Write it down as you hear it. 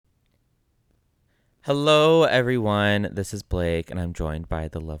Hello, everyone. This is Blake, and I'm joined by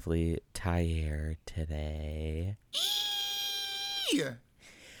the lovely Tyre today. Yeah.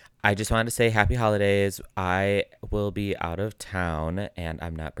 I just wanted to say happy holidays. I will be out of town, and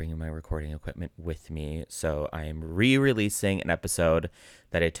I'm not bringing my recording equipment with me. So I'm re-releasing an episode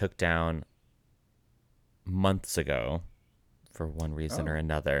that I took down months ago for one reason or Oh.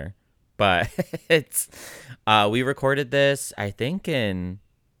 another. But it's we recorded this, I think, in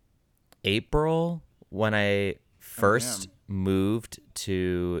April when I Oh, first damn. moved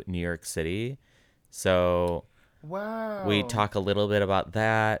to New York City. So we Wow. talk a little bit about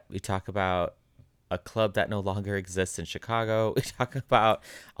that. We talk about a club that no longer exists in Chicago. We talk about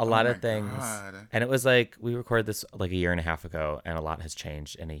a Oh lot my of things. God. And it was like we recorded this like a year and a half ago, and a lot has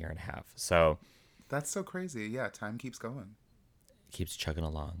changed in a year and a half. So That's so crazy. Yeah, time keeps going. it keeps chugging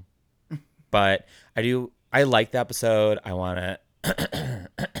along. But I like the episode. I want to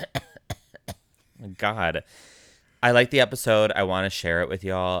God. I like the episode. I want to share it with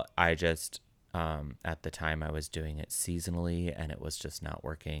y'all. I just, at the time, I was doing it seasonally and it was just not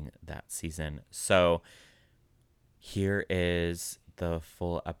working that season. So here is the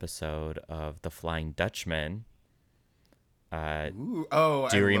full episode of The Flying Dutchman. Ooh. Oh,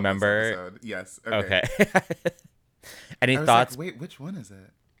 Do I you love this remember? episode. Yes. Okay. Okay. Any I was like, thoughts? wait, which one is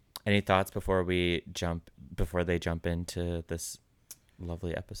it? Any thoughts before they jump into this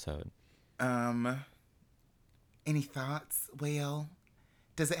lovely episode? Um, any thoughts? Well,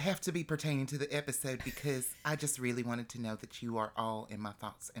 does it have to be pertaining to the episode? Because I just really wanted to know that you are all in my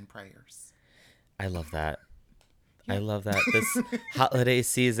thoughts and prayers. I love that. I Yeah. love that. This holiday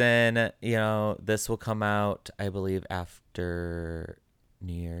season, this will come out, I believe, after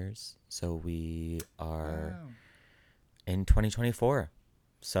New Year's. So we are Wow. in 2024. Woohoo!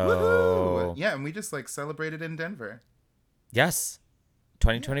 So, Yeah, and we just like celebrated in Denver. yes, Yeah.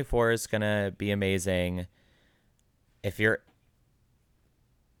 2024 is going to be amazing. If you're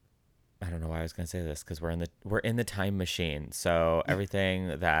I don't know why I was going to say this because we're in the time machine. So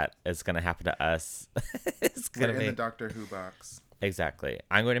everything that is going to happen to us is We're going to in the be Doctor Who box. exactly.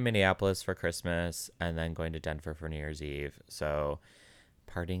 I'm going to Minneapolis for Christmas and then going to Denver for New Year's Eve. So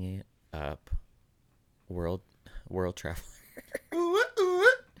partying it up, world traveler. Ooh, ooh,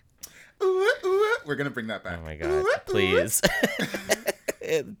 ooh, ooh. We're gonna bring that Oh back. my god, Ooh, ooh. please.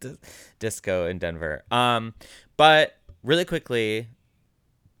 Disco in Denver. But really quickly,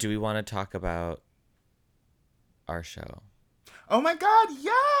 do we want to talk about our show? Oh my God,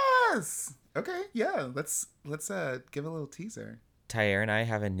 yes. Okay, yeah. Let's give a little teaser. Tyre and I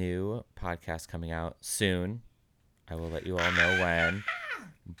have a new podcast coming out soon. I will let you all know when.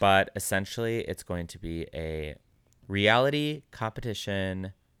 But essentially, it's going to be a reality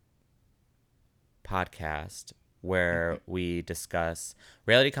competition podcast where we discuss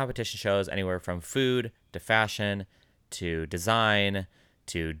reality competition shows anywhere from food to fashion to design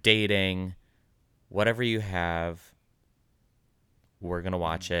to dating. Whatever you have, we're going to Oh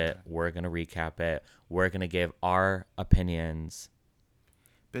watch my it. God. We're going to recap it. We're going to give our opinions.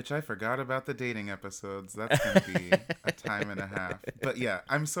 Bitch, I forgot about the dating episodes. That's gonna be a time and a half. But yeah,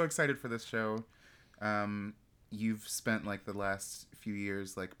 I'm so excited for this show. Um, you've spent like the last few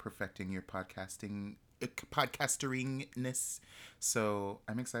years like perfecting your podcasteringness. So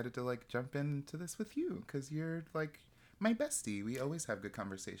I'm excited to like jump into this with you because you're like my bestie. We always have good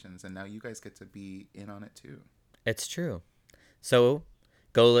conversations, and now you guys get to be in on it too. It's true. So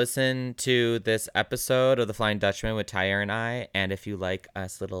go listen to this episode of The Flying Dutchman with Tyre and I. And if you like our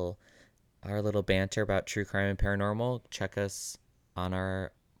little banter about true crime and paranormal, check us on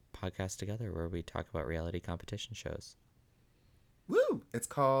our podcast together where we talk about reality competition shows. Woo! It's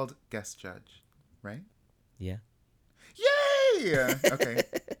called Guest Judge, right? Yeah. Yay! Okay.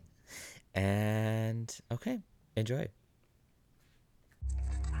 And okay, enjoy.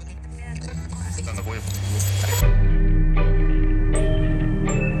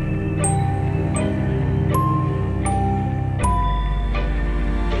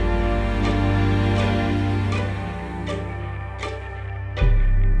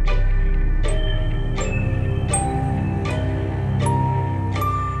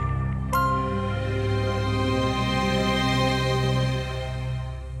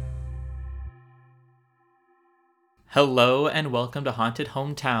 Hello and welcome to Haunted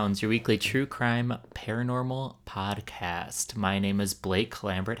Hometowns, your weekly true crime paranormal podcast. My name is Blake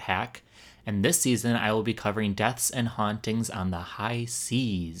Lambert Hack, and this season I will be covering deaths and hauntings on the high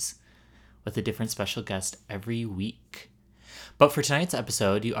seas with a different special guest every week. But for tonight's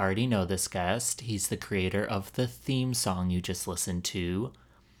episode, you already know this guest. He's the creator of the theme song you just listened to,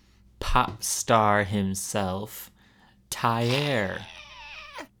 pop star himself, Tyre.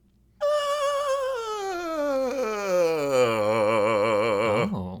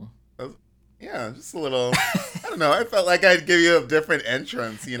 just a little. I don't know. I felt like I'd give you a different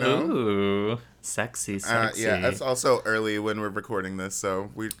entrance. Ooh, sexy. Yeah, it's also early when we're recording this,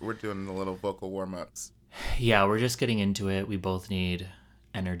 so we're doing a little vocal warm ups. Yeah, we're just getting into it. We both need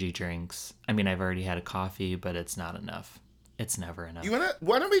energy drinks. I mean, I've already had a coffee, but it's not enough. It's never enough.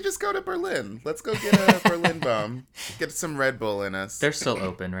 Why don't we just go to Berlin? Let's go get a Berlin bomb. Get some Red Bull in us. They're still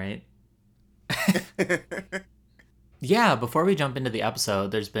open, right? Yeah, before we jump into the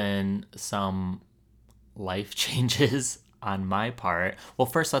episode, there's been some life changes on my part. Well,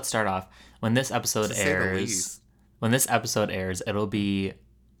 first let's start off. When this episode airs, it'll be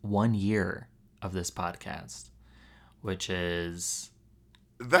 1 year of this podcast, which is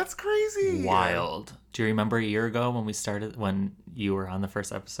that's crazy. Wild. Do you remember a year ago when you were on the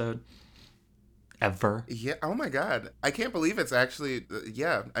first episode? Ever? Yeah. Oh my God. I can't believe it's actually.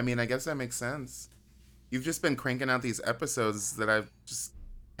 Yeah. I mean, I guess that makes sense. You've just been cranking out these episodes that I just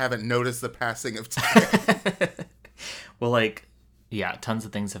haven't noticed the passing of time. Well, yeah, tons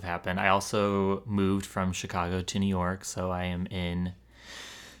of things have happened. I also moved from Chicago to New York, so I am in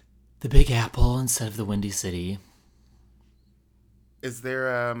the Big Apple instead of the Windy City. Is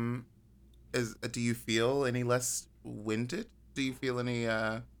there do you feel any less winded? Do you feel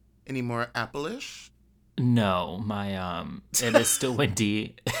any more apple-ish? No, my it is still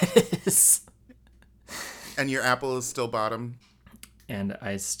windy. And your apple is still bottom? And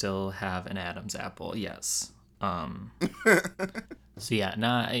I still have an Adam's apple, yes. So yeah,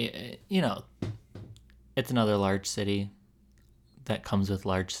 it's another large city that comes with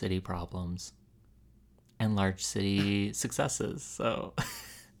large city problems and large city successes. So,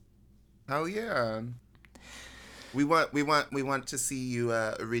 oh yeah, we want to see you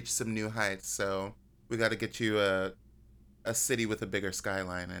reach some new heights. So we got to get you a city with a bigger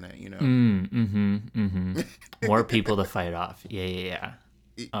skyline in it. More people to fight off. Yeah.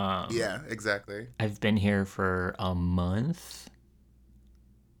 Yeah, exactly. I've been here for a month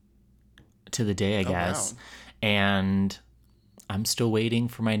to the day, I guess. Wow. And I'm still waiting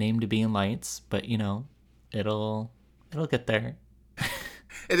for my name to be in lights, but it'll get there.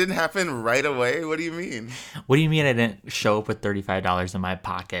 It didn't happen right away? What do you mean? What do you mean I didn't show up with $35 in my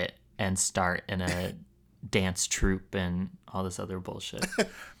pocket and start in a dance troupe and all this other bullshit?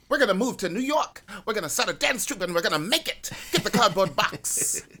 We're going to move to New York. We're going to start a dance troupe and we're going to make it. Get the cardboard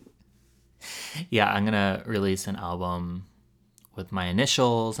box. Yeah, I'm going to release an album with my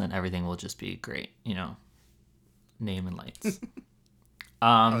initials and everything will just be great, name and lights.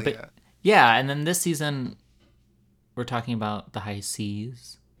 Yeah, and then this season we're talking about the high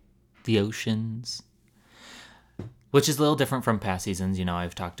seas, the oceans, which is a little different from past seasons.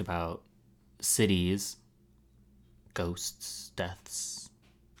 I've talked about cities, ghosts, deaths,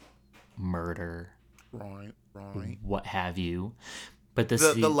 murder, right, what have you. But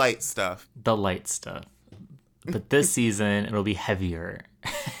the light stuff. The light stuff. But this season it'll be heavier.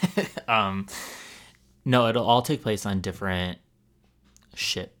 No, it'll all take place on different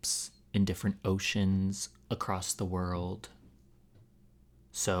ships in different oceans across the world.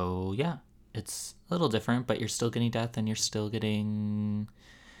 So yeah, it's a little different, but you're still getting death and you're still getting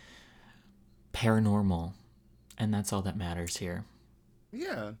paranormal, and that's all that matters here.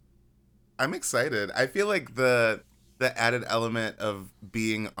 Yeah, I'm excited. I feel like the added element of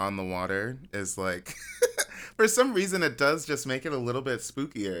being on the water is like for some reason it does just make it a little bit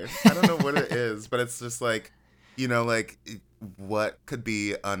spookier. I don't know what it is, but it's just like what could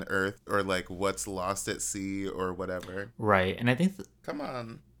be unearthed or like what's lost at sea or whatever. Right. And I think come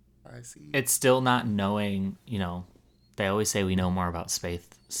on, I see. It's still not knowing, they always say we know more about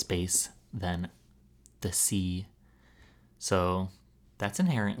space than the sea. So that's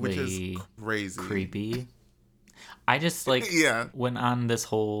inherently which is crazy. Creepy. I just went on this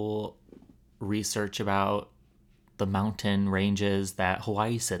whole research about the mountain ranges that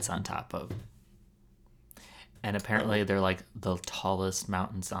Hawaii sits on top of. And apparently they're like the tallest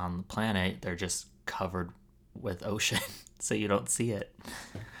mountains on the planet. They're just covered with ocean, so you don't see it.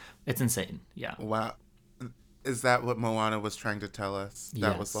 It's insane. Yeah. Wow. Is that what Moana was trying to tell us?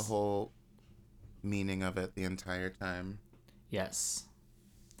 That was the whole meaning of it the entire time. Yes.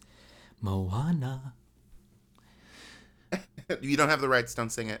 Moana. You don't have the rights,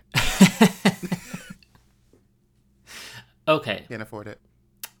 don't sing it. Okay. Can't afford it.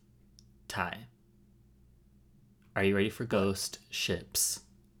 Ty, are you ready for ghost ships?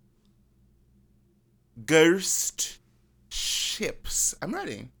 Ghost ships. I'm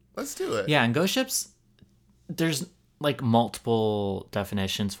ready. Let's do it. Yeah, and ghost ships, there's like multiple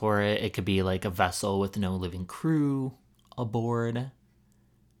definitions for it. It could be like a vessel with no living crew aboard.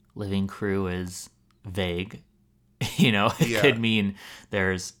 Living crew is vague. It could mean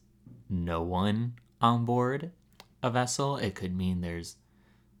there's no one on board a vessel. It could mean there's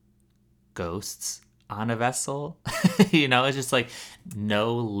ghosts on a vessel. It's just like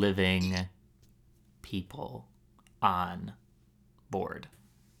no living people on board.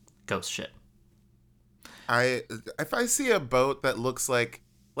 Ghost ship. If I see a boat that looks like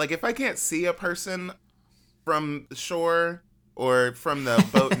if I can't see a person from shore or from the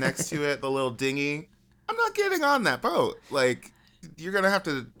boat next to it, the little dinghy, I'm not getting on that boat. Like you're gonna have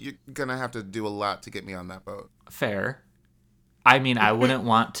to do a lot to get me on that boat. Fair. I mean, I wouldn't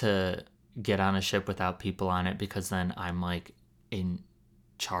want to get on a ship without people on it because then I'm like in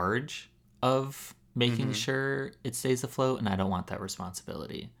charge of making sure it stays afloat, and I don't want that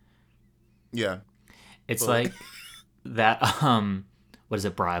responsibility. Yeah. It's like that what is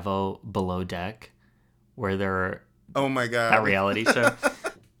it, Bravo Below Deck, where they're oh my god, that reality show.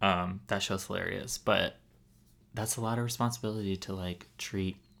 That show's hilarious, but that's a lot of responsibility to like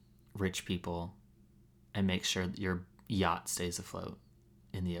treat rich people and make sure that your yacht stays afloat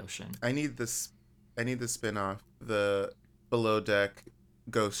in the ocean. I need the spinoff, the Below Deck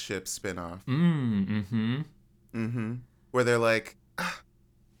Ghost Ship spinoff. Where they're like,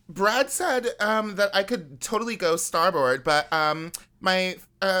 Brad said that I could totally go starboard, but my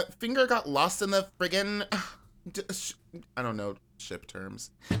finger got lost in the friggin' I don't know ship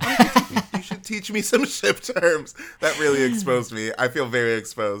terms. You should teach me some ship terms. That really exposed me. I feel very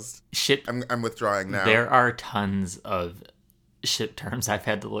exposed. I'm withdrawing now. There are tons of ship terms I've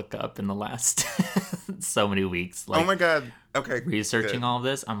had to look up in the last so many weeks. Like, oh my god. Okay. Researching all of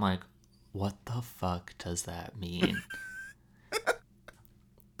this, I'm like, what the fuck does that mean?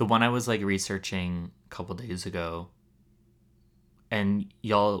 The one I was like researching a couple days ago, and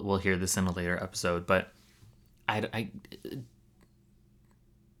y'all will hear this in a later episode, but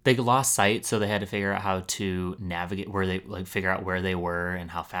they lost sight, so they had to figure out how to navigate figure out where they were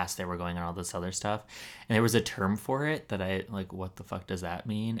and how fast they were going and all this other stuff. And there was a term for it that I like, what the fuck does that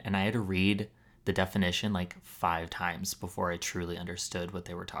mean? And I had to read the definition like 5 times before I truly understood what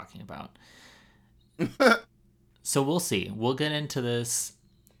they were talking about. So we'll see. We'll get into this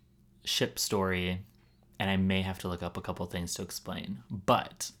ship story, and I may have to look up a couple things to explain.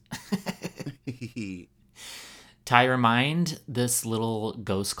 But Ty, remind this little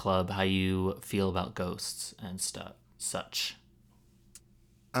ghost club how you feel about ghosts and such.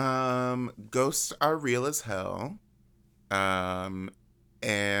 Ghosts are real as hell. And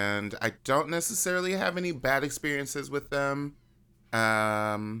I don't necessarily have any bad experiences with them.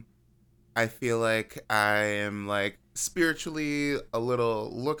 I feel like I am like spiritually a little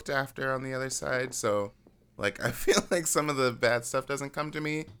looked after on the other side, so like I feel like some of the bad stuff doesn't come to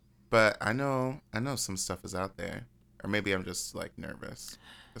me, but I know some stuff is out there, or maybe I'm just like nervous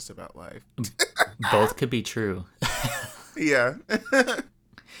just about life. Both could be true. Yeah.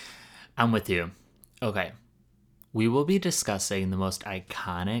 I'm with you. Okay, we will be discussing the most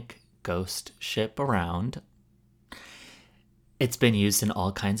iconic ghost ship around. It's been used in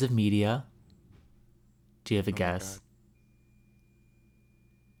all kinds of media. Do you have a guess?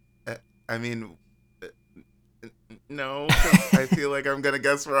 I mean, no, 'cause I feel like I'm going to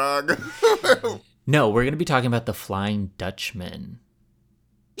guess wrong. No, we're going to be talking about the Flying Dutchman.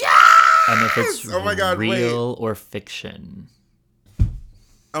 Yes! And if it's real wait. or fiction.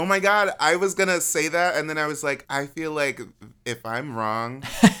 Oh my god, I was going to say that, and then I was like, I feel like if I'm wrong,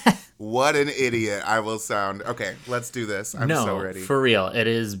 what an idiot I will sound. Okay, let's do this. I'm so ready. For real. It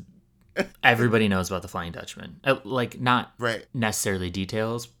is. Everybody knows about the Flying Dutchman. Like, not necessarily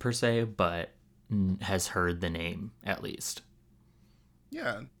details per se, but has heard the name at least.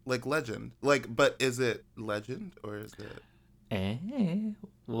 Yeah, like legend. Like, but is it legend or is it?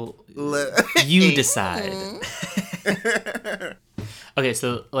 Well, you decide. Okay,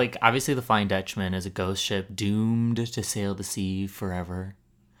 so like obviously the Flying Dutchman is a ghost ship doomed to sail the sea forever.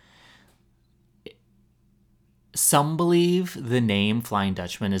 Some believe the name Flying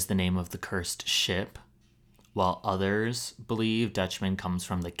Dutchman is the name of the cursed ship, while others believe Dutchman comes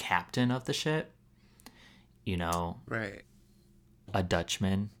from the captain of the ship. You know, right? A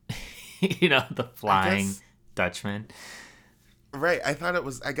Dutchman. The Flying Dutchman. Right. I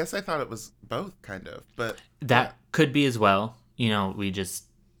guess I thought it was both, kind of, but that could be as well. We just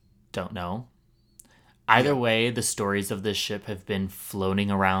don't know. Either way, the stories of this ship have been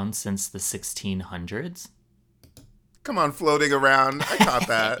floating around since the 1600s. Come on, floating around. I caught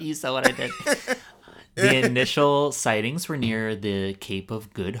that. You saw what I did. The initial sightings were near the Cape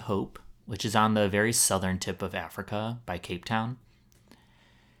of Good Hope, which is on the very southern tip of Africa by Cape Town.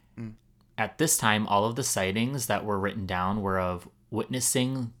 At this time, all of the sightings that were written down were of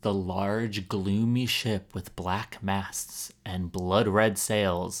witnessing the large, gloomy ship with black masts and blood-red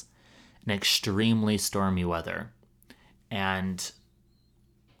sails in extremely stormy weather. And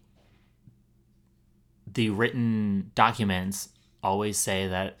the written documents always say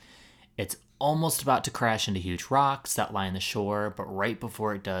that it's almost about to crash into huge rocks that line the shore, but right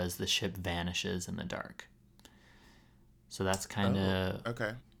before it does, the ship vanishes in the dark. So that's kind of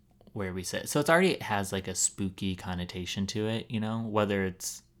okay. where we sit. So it's already has like a spooky connotation to it, you know, whether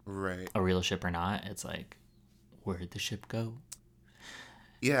it's Right. a real ship or not. It's like, where'd the ship go?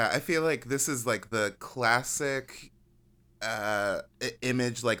 Yeah, I feel like this is like the classic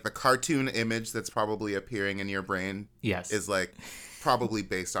image, like the cartoon image that's probably appearing in your brain Yes. is like probably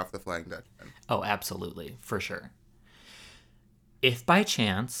based off the Flying Dutchman. Oh, absolutely. For sure. If by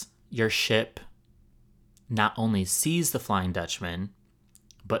chance your ship not only sees the Flying Dutchman,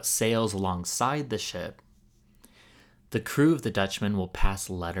 but sails alongside the ship, the crew of the Dutchman will pass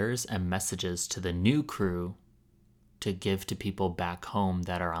letters and messages to the new crew to give to people back home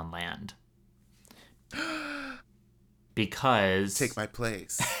that are on land. Because... Take my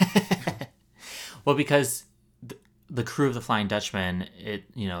place. Well, because the crew of the Flying Dutchman,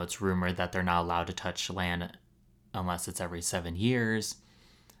 it's rumored that they're not allowed to touch land unless it's every 7 years.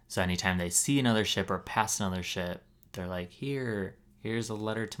 So anytime they see another ship or pass another ship, they're like, here's a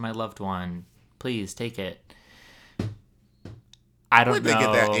letter to my loved one. Please take it. I don't know. Where'd they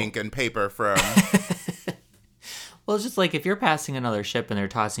get that ink and paper from? Well, it's just like if you're passing another ship and they're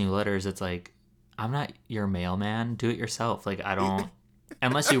tossing you letters, it's like, I'm not your mailman. Do it yourself. Like, I don't...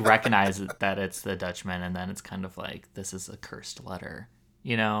 Unless you recognize that it's the Dutchman, and then it's kind of like, this is a cursed letter,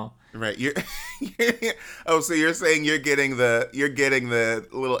 you know? Right. So you're saying you're getting the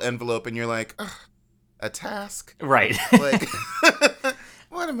little envelope and you're like, ugh, a task? Right. Like,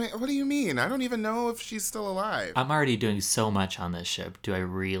 what do you mean? I don't even know if she's still alive. I'm already doing so much on this ship. Do I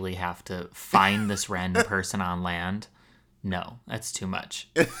really have to find this random person on land? No, that's too much.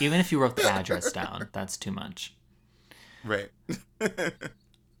 Even if you wrote the address down, that's too much. Right.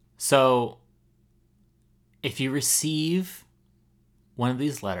 So, if you receive one of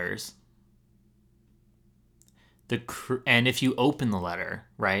these letters, and if you open the letter,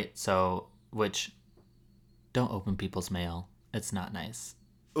 right? So, which, don't open people's mail. It's not nice.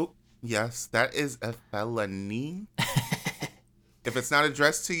 Oh, yes, that is a felony. If it's not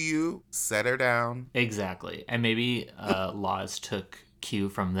addressed to you, set her down. Exactly. And maybe laws took cue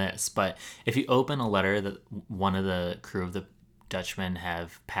from this, but if you open a letter that one of the crew of the Dutchman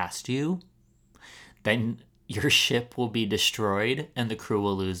have passed you, then your ship will be destroyed and the crew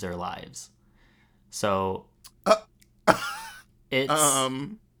will lose their lives. So it's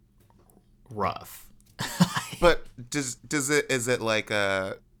rough. But is it like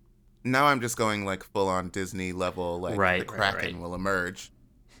a... Now I'm just going like full on Disney level, like the Kraken will emerge.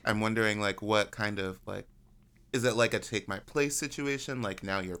 I'm wondering like what kind of like, is it like a take my place situation? Like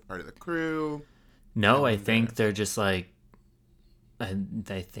now you're part of the crew? No, I think they're just like,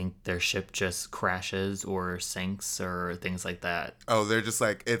 I think their ship just crashes or sinks or things like that. Oh, they're just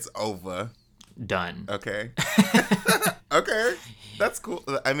like, it's over. Done. Okay. Okay. That's cool.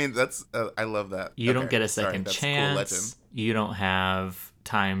 I mean, that's, I love that. You don't get a second chance. Cool legend. You don't have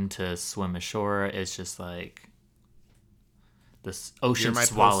time to swim ashore. It's just like this ocean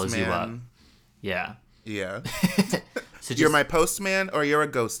swallows you up. Yeah. Yeah. So you're my postman or you're a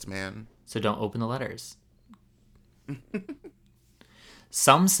ghost man. So don't open the letters.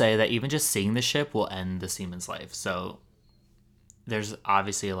 Some say that even just seeing the ship will end the seaman's life. So there's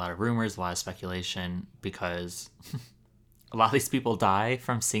obviously a lot of rumors, a lot of speculation, because a lot of these people die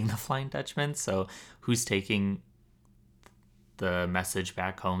from seeing the Flying Dutchman. So who's taking the message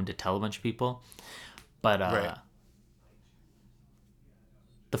back home to tell a bunch of people? But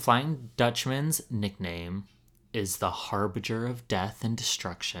the Flying Dutchman's nickname is the Harbinger of Death and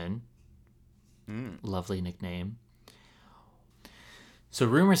Destruction. Lovely nickname. So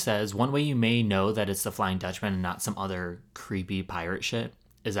rumor says one way you may know that it's the Flying Dutchman and not some other creepy pirate ship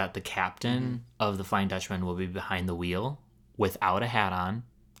is that the captain of the Flying Dutchman will be behind the wheel without a hat on,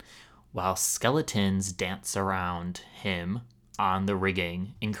 while skeletons dance around him on the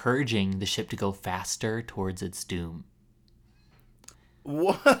rigging, encouraging the ship to go faster towards its doom.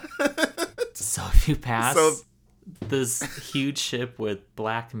 What? So if you pass this huge ship with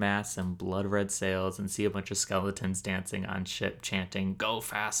black masts and blood red sails and see a bunch of skeletons dancing on ship chanting, "Go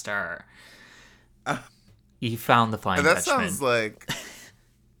faster!" You found the Flying Dutchman. That sounds like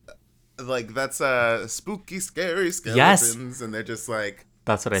that's spooky, scary skeletons, yes. And they're just like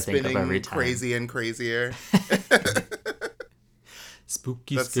that's what I think of every time. Crazy and crazier.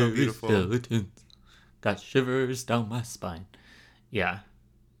 Spooky, that's scary so skeletons got shivers down my spine. Yeah.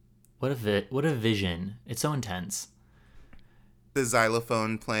 What a vision. It's so intense. the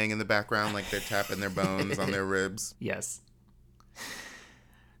xylophone playing in the background, like they're tapping their bones on their ribs. Yes.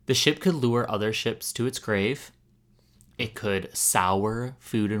 The ship could lure other ships to its grave. It could sour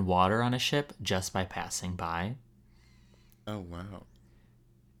food and water on a ship just by passing by. Oh, wow.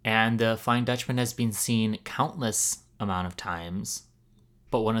 And the Flying Dutchman has been seen countless amount of times.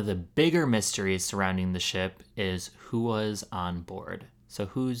 But one of the bigger mysteries surrounding the ship is who was on board. So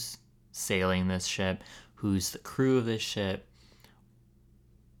who's sailing this ship? Who's the crew of this ship?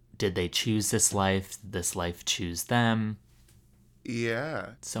 Did they choose this life? Did this life choose them?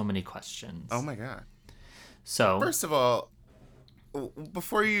 Yeah. So many questions. Oh, my God. So, First of all,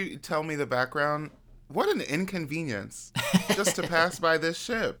 before you tell me the background, what an inconvenience just to pass by this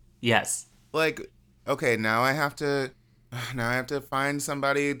ship. yes. Like, okay, now I have to find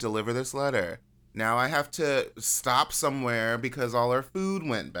somebody, deliver this letter. Now I have to stop somewhere because all our food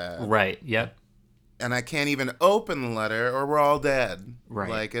went bad. Right. Yep. And I can't even open the letter or we're all dead. Right.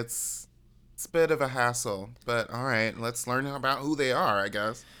 Like, it's a bit of a hassle. But all right, let's learn about who they are, I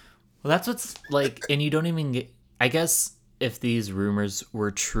guess. Well, that's what's like, and you don't even get, I guess if these rumors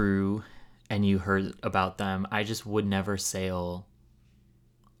were true and you heard about them, I just would never sail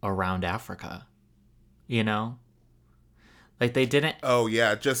around Africa, you know? Like they didn't. Oh,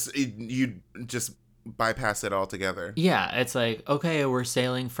 yeah, you just bypass it altogether. Yeah, it's like, okay, we're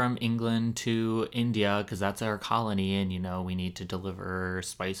sailing from England to India because that's our colony and, we need to deliver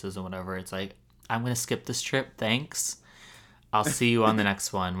spices and whatever. It's like, I'm going to skip this trip. Thanks. I'll see you on the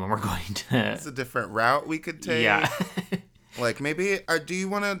next one when we're going to... It's a different route we could take. Yeah. Like, maybe, do you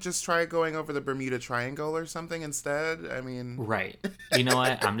want to just try going over the Bermuda Triangle or something instead? I mean... Right. You know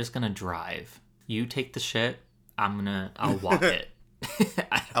what? I'm just going to drive. You take the shit. I'll walk it.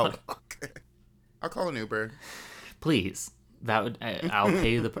 Okay. I'll call an Uber. Please. I'll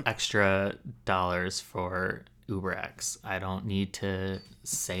pay the extra dollars for UberX. I don't need to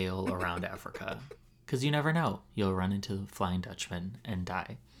sail around Africa. Because you never know. You'll run into the Flying Dutchman and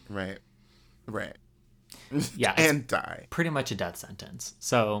die. Right. Yeah. And die. Pretty much a death sentence.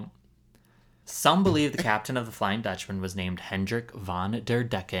 So, some believe the captain of the Flying Dutchman was named Hendrik van der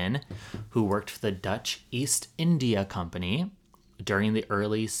Decken, who worked for the Dutch East India Company during the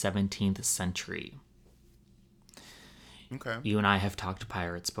early 17th century. Okay. You and I have talked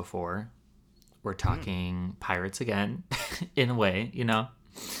pirates before. We're talking pirates again, in a way,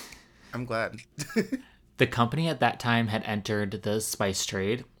 I'm glad. The company at that time had entered the spice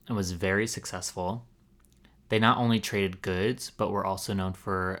trade and was very successful. They not only traded goods, but were also known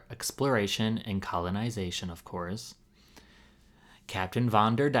for exploration and colonization, of course. Captain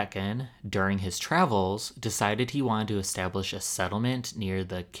van der Decken, during his travels, decided he wanted to establish a settlement near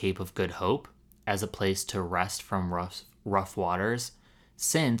the Cape of Good Hope as a place to rest from rough waters,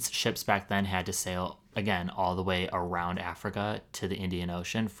 since ships back then had to sail, again, all the way around Africa to the Indian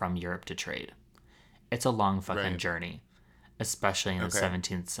Ocean from Europe to trade. It's a long fucking journey, especially in the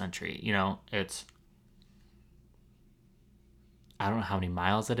 17th century. It's... I don't know how many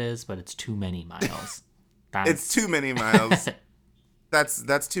miles it is, but it's too many miles. It's too many miles.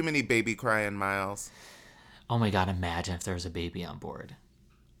 That's too many baby crying miles. Oh my God, imagine if there was a baby on board.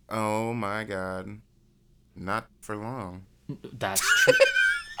 Oh my God. Not for long. That's true.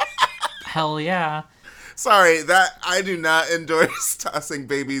 Hell yeah. Sorry, that I do not endorse tossing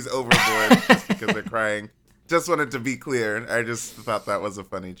babies overboard just because they're crying. Just wanted to be clear. I just thought that was a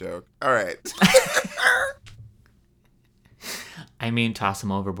funny joke. All right. I mean, toss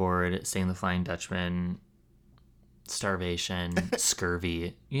them overboard, sing the Flying Dutchman, starvation,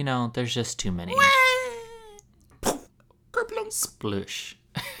 scurvy. There's just too many. Sploosh.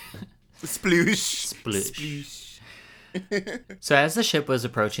 Sploosh. Sploosh. So as the ship was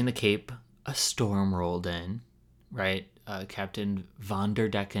approaching the Cape, a storm rolled in, right? Captain van der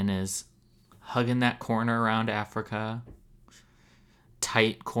Decken is hugging that corner around Africa.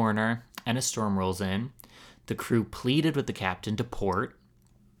 Tight corner. And a storm rolls in. The crew pleaded with the captain to port,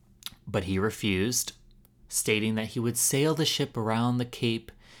 but he refused, stating that he would sail the ship around the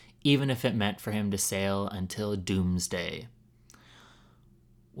Cape even if it meant for him to sail until doomsday.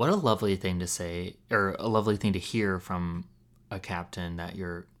 What a lovely thing to say, or a lovely thing to hear from a captain that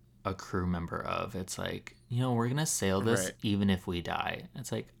you're a crew member of. It's like, we're going to sail this even if we die.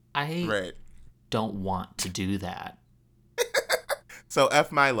 It's like, I don't want to do that. So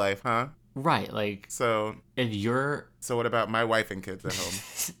F my life, huh? Right, like... So what about my wife and kids at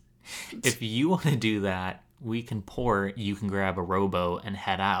home? If you want to do that, we can port, you can grab a rowboat and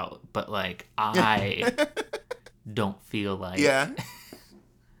head out. But, like, I don't feel like dying.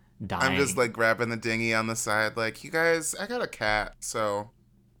 I'm just, like, grabbing the dinghy on the side, like, you guys, I got a cat, so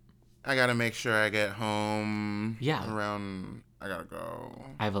I gotta make sure I get home Yeah. around. I gotta go.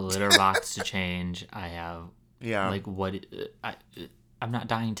 I have a litter box to change. I have, Yeah. like, I'm not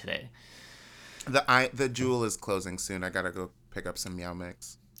dying today. The Jewel is closing soon. I gotta go pick up some Meow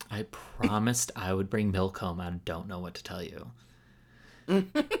Mix. I promised I would bring milk home. I don't know what to tell you.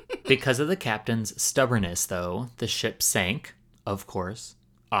 Because of the captain's stubbornness, though, the ship sank, of course,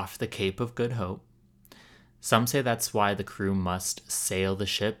 off the Cape of Good Hope. Some say that's why the crew must sail the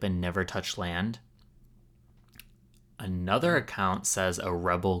ship and never touch land. Another account says a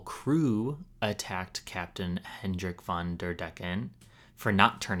rebel crew attacked Captain Hendrik von der Decken for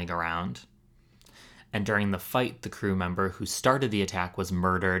not turning around. And during the fight, the crew member who started the attack was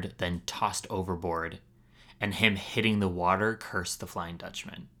murdered, then tossed overboard. And him hitting the water cursed the Flying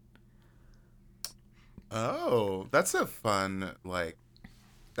Dutchman. Oh, that's a fun, like,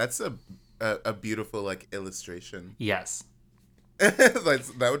 that's a beautiful, like, illustration. Yes.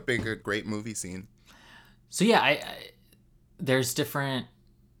 That would make a great movie scene. So yeah, there's different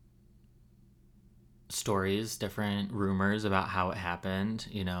stories, different rumors about how it happened.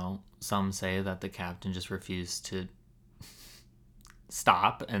 You know, some say that the captain just refused to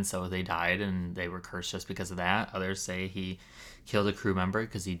stop, and so they died, and they were cursed just because of that. Others say he killed a crew member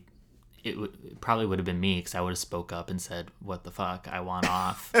because it probably would have been me, because I would have spoke up and said, "What the fuck? I want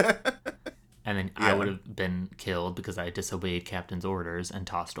off." And then I would have been killed because I disobeyed captain's orders and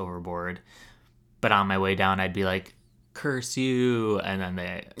tossed overboard. But on my way down, I'd be like, "Curse you!" And then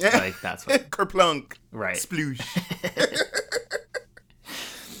that's what. Kerplunk. Right. Sploosh.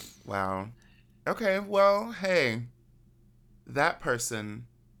 Wow. Okay, well, hey, that person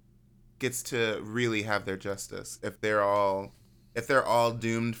gets to really have their justice if they're all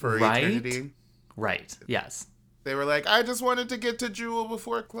doomed for eternity. Right. Yes. They were like, I just wanted to get to Jewel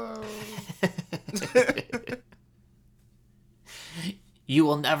before close. You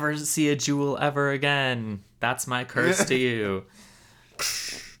will never see a jewel ever again. That's my curse to you.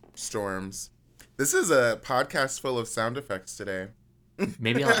 Storms. This is a podcast full of sound effects today.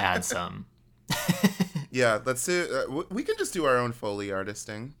 Maybe I'll add some. Yeah, let's do. We can just do our own Foley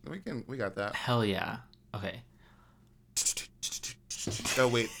artisting. We got that. Hell yeah. Okay. Oh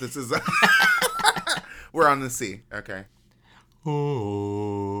wait, this is. We're on the sea. Okay.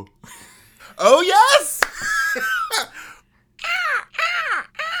 Oh. Oh yes.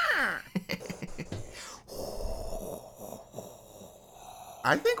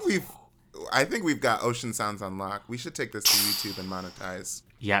 I think we've got ocean sounds on lock. We should take this to YouTube and monetize.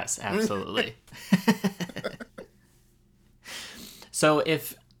 Yes, absolutely. So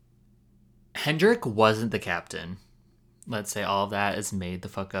if Hendrik wasn't the captain, let's say all of that is made the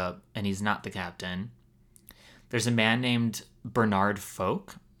fuck up and he's not the captain, there's a man named Bernard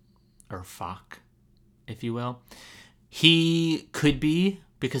Folk, or Fock, if you will. He could be,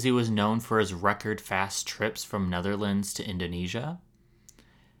 because he was known for his record fast trips from Netherlands to Indonesia.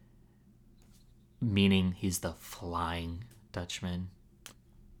 Meaning he's the Flying Dutchman.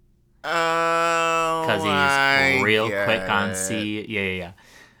 Oh, because he's real quick on sea. Yeah.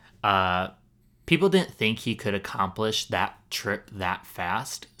 People didn't think he could accomplish that trip that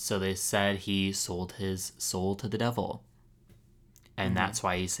fast, so they said he sold his soul to the devil. And that's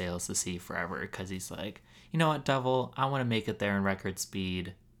why he sails the sea forever, because he's like, you know what, devil, I want to make it there in record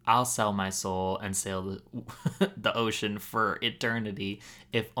speed. I'll sell my soul and sail the ocean for eternity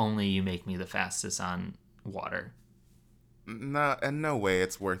if only you make me the fastest on water. No, and no way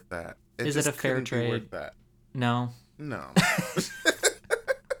it's worth that. Is it a fair trade? Worth that. No.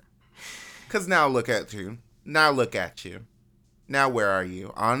 Because now look at you. Now where are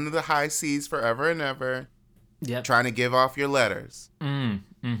you? On the high seas forever and ever. Yep. Trying to give off your letters.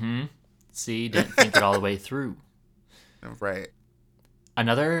 See, didn't think it all the way through. Right.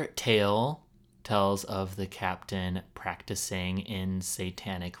 Another tale tells of the captain practicing in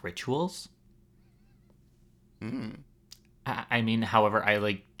satanic rituals. I mean, however,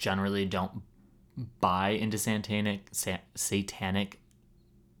 I generally don't buy into satanic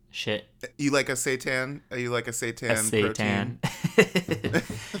shit. You like a satan? Are you like a satan?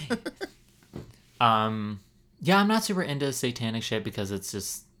 Yeah, I'm not super into satanic shit because it's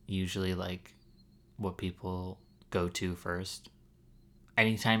just usually like what people go to first.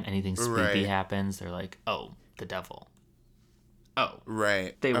 Anytime anything spooky happens, they're like, "Oh, the devil." Oh,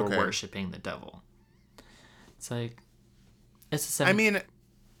 right. They were worshiping the devil. It's like, it's a I mean,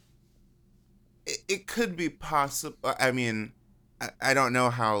 it could be possible. I mean, I don't know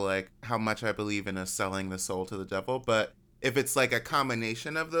how much I believe in selling the soul to the devil, but if it's like a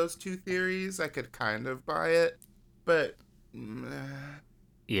combination of those two theories, I could kind of buy it. But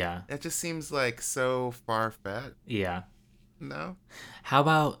yeah, it just seems like so far-fetched. Yeah. No? How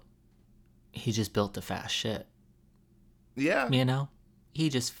about He just built a fast ship. Yeah. You know? He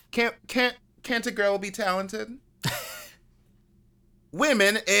just... Can't a girl be talented?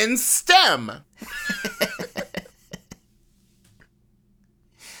 Women in STEM!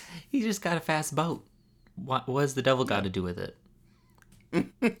 He just got a fast boat. What has the devil got to do with it?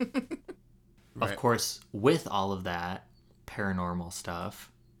 Right. Of course, with all of that paranormal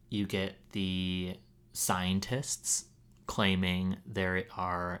stuff, you get the scientists claiming there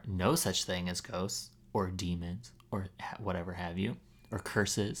are no such thing as ghosts or demons or whatever have you, or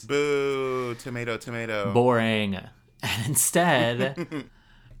curses. Boo! Tomato, tomato. Boring. And instead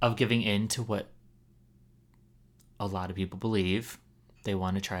of giving in to what a lot of people believe, they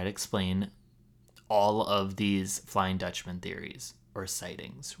want to try to explain all of these Flying Dutchman theories or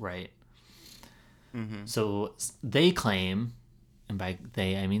sightings, right? Mm-hmm. So they claim, and by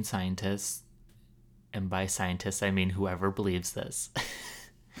they I mean scientists, and by scientists I mean whoever believes this,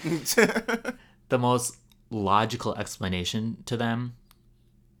 the most logical explanation to them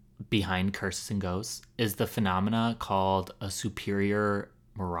behind curses and ghosts is the phenomena called a superior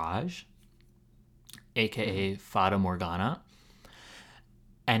mirage, aka Fata Morgana.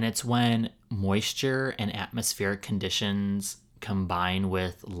 And it's when moisture and atmospheric conditions combine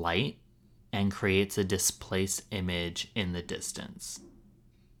with light and creates a displaced image in the distance.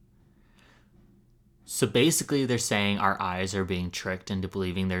 So basically they're saying our eyes are being tricked into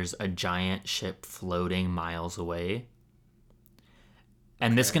believing there's a giant ship floating miles away.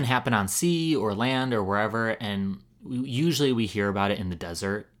 And this can happen on sea or land or wherever, and usually we hear about it in the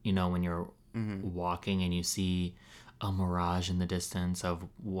desert, you know, when you're walking and you see a mirage in the distance of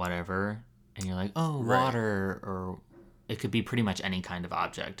whatever, and you're like, oh, water, or it could be pretty much any kind of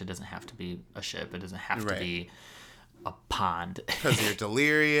object. It doesn't have to be a ship. It doesn't have to be a pond. Because you're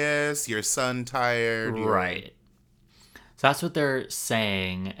delirious, you're sun tired. Right. So that's what they're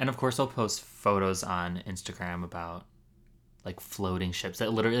saying. And of course, I'll post photos on Instagram about like floating ships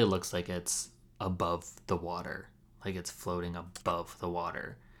that literally looks like it's above the water. Like it's floating above the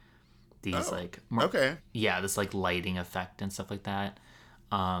water. These yeah, this like lighting effect and stuff like that.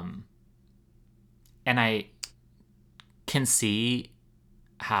 And I can see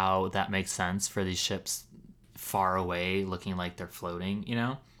how that makes sense for these ships far away looking like they're floating, you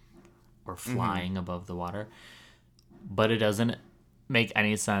know, or flying above the water. But it doesn't make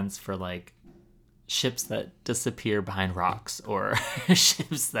any sense for like ships that disappear behind rocks or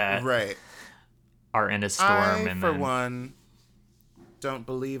ships that are in a storm. For one, don't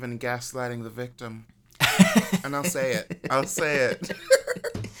believe in gaslighting the victim. And I'll say it.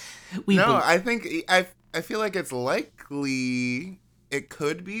 I feel like it's likely it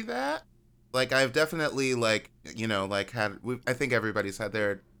could be that. Like, I've definitely, like, you know, like, I think everybody's had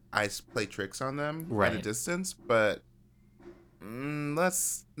their eyes play tricks on them at a distance, but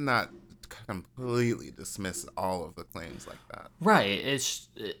let's not completely dismiss all of the claims like that. Right. It's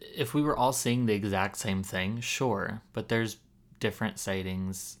if we were all seeing the exact same thing, sure, but there's different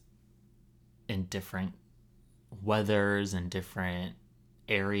sightings in different weathers and different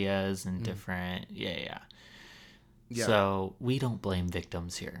areas and different yeah. So we don't blame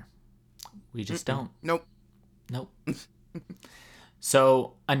victims here. We just don't. Nope.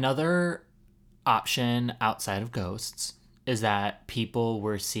 So another option outside of ghosts is that people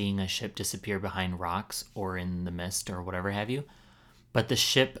were seeing a ship disappear behind rocks or in the mist or whatever have you, but the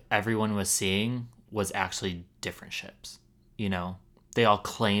ship everyone was seeing was actually different ships. You know, they all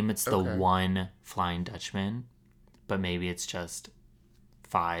claim it's the one Flying Dutchman, but maybe it's just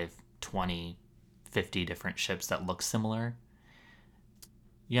 5, 20, 50 different ships that look similar.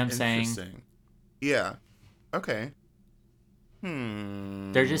 You know what I'm saying? Interesting. Yeah. Okay.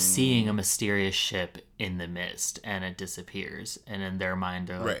 They're just seeing a mysterious ship in the mist and it disappears. And in their mind,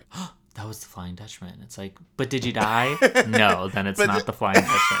 they're like, oh, that was the Flying Dutchman. It's like, but did you die? No, then it's not the Flying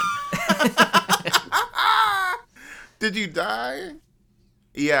Dutchman. Did you die?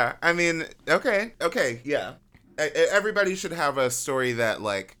 Yeah. I mean, okay. Yeah. Everybody should have a story that,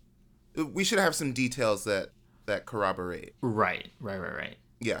 like, we should have some details that corroborate. Right.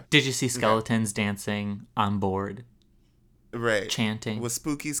 Yeah. Did you see skeletons dancing on board? Right. Chanting. Was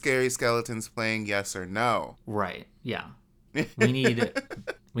spooky, scary skeletons playing yes or no? Right. Yeah. We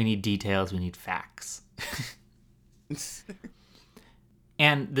need details. We need facts.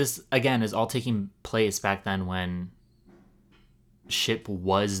 And this, again, is all taking place back then when ship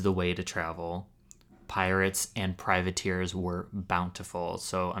was the way to travel. Pirates and privateers were bountiful.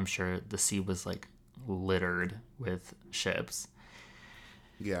 So I'm sure the sea was like littered with ships.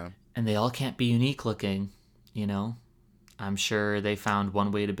 Yeah. And they all can't be unique looking, you know? I'm sure they found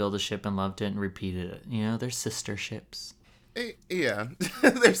one way to build a ship and loved it and repeated it. You know, they're sister ships. Yeah,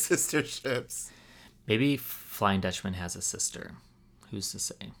 they're sister ships. Maybe Flying Dutchman has a sister. Who's to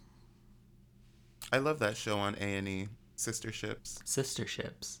say? I love that show on A&E, Sister Ships. Sister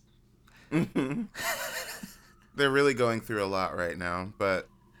ships. They're really going through a lot right now, but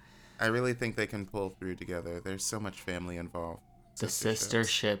I really think they can pull through together. There's so much family involved. The sister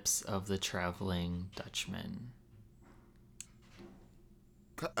ships of the traveling Dutchman.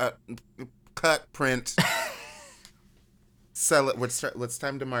 Cut, print, sell it. Let's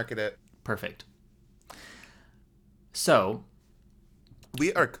time to market it. Perfect. So,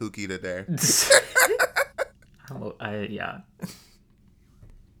 we are kooky today. Yeah.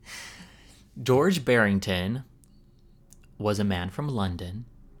 George Barrington was a man from London.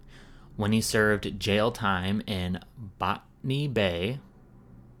 When he served jail time in Botany Bay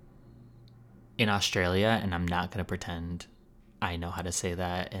in Australia, and I'm not going to pretend I know how to say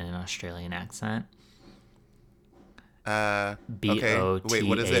that in an Australian accent. Okay. Wait,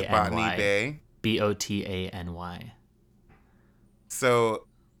 what is it? Botany Bay? Botany. So,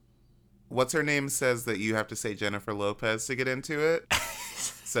 what's her name says that you have to say Jennifer Lopez to get into it?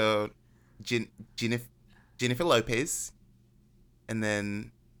 So, Jennifer Lopez. And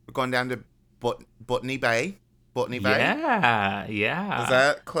then we're going down to Botany Bay. Botany Bay? Yeah. Is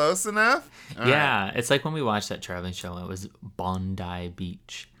that close enough? All right. It's like when we watched that traveling show, it was Bondi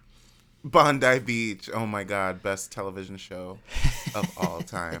Beach. Bondi Beach. Oh my God. Best television show of all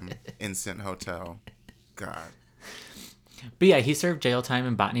time. Instant Hotel. God. But yeah, he served jail time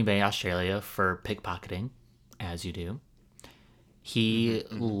in Botany Bay, Australia for pickpocketing, as you do. He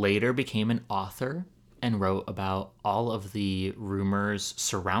later became an author and wrote about all of the rumors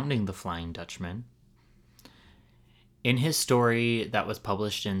surrounding the Flying Dutchman. In his story that was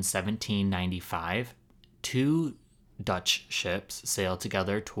published in 1795, 2 Dutch ships sailed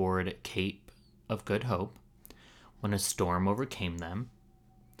together toward Cape of Good Hope when a storm overcame them.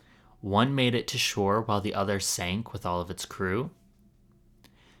 One made it to shore while the other sank with all of its crew.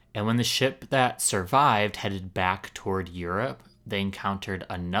 And when the ship that survived headed back toward Europe, they encountered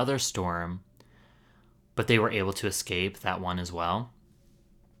another storm, but they were able to escape that one as well.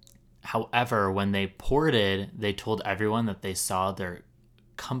 However, when they ported, they told everyone that they saw their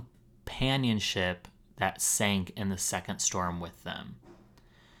companion ship that sank in the second storm with them.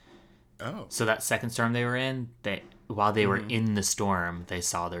 Oh. So that second storm they were in, while they were in the storm, they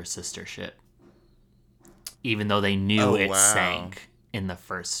saw their sister ship. Even though they knew it sank in the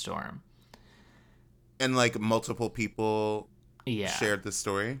first storm. And like multiple people shared the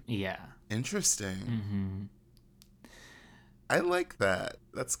story? Yeah. Interesting. Mm-hmm. I like that.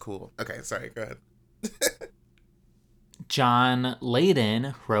 That's cool. Okay, sorry, go ahead. John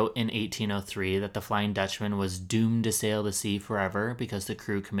Leyden wrote in 1803 that the Flying Dutchman was doomed to sail the sea forever because the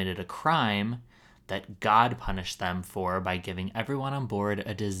crew committed a crime that God punished them for by giving everyone on board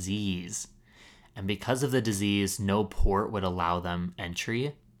a disease. And because of the disease, no port would allow them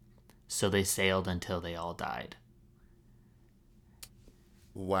entry, so they sailed until they all died.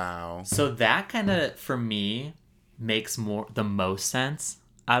 Wow. So that kind of, for me, makes the most sense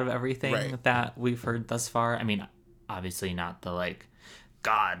out of everything that we've heard thus far. I mean, obviously not the like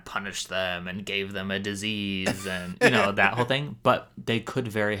God punished them and gave them a disease and that whole thing, but they could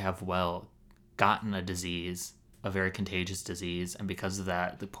very have well gotten a disease, a very contagious disease, and because of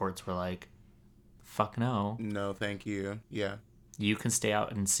that the ports were like, fuck no, thank you. Yeah, you can stay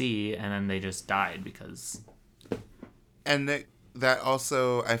out and sea, and then they just died because. And that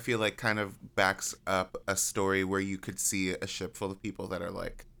also, I feel like, kind of backs up a story where you could see a ship full of people that are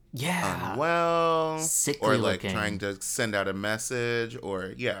like unwell, sickly or like looking, trying to send out a message,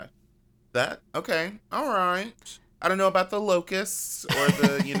 or that okay, all right. I don't know about the locusts or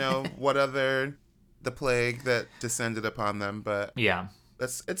the what other the plague that descended upon them, but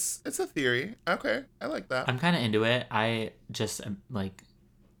it's a theory. Okay, I like that. I'm kind of into it. I just like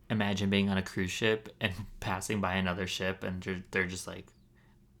imagine being on a cruise ship and passing by another ship and they're just like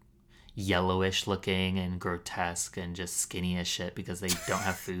yellowish looking and grotesque and just skinny as shit because they don't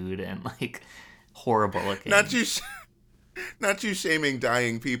have food and like horrible looking. Not you shaming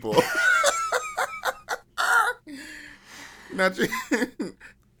dying people. Not you.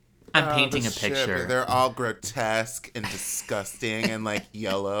 I'm painting a picture. They're all grotesque and disgusting and like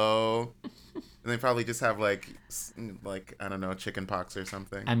yellow. And they probably just have like I don't know, chicken pox or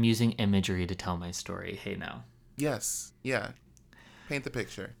something. I'm using imagery to tell my story. Hey now. Yes. Yeah. Paint the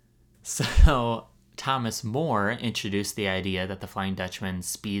picture. So Thomas More introduced the idea that the Flying Dutchman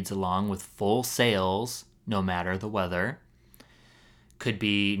speeds along with full sails no matter the weather. Could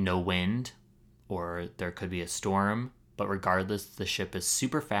be no wind, or there could be a storm, but regardless, the ship is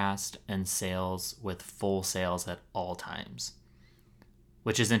super fast and sails with full sails at all times.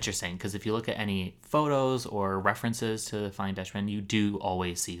 Which is interesting, because if you look at any photos or references to the Flying Dutchman, you do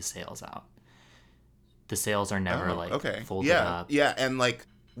always see sails out. The sails are never folded up. Yeah, and like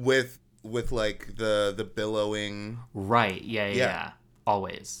with like the billowing. Right. Yeah.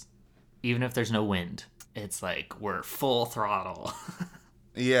 Always. Even if there's no wind, it's like we're full throttle.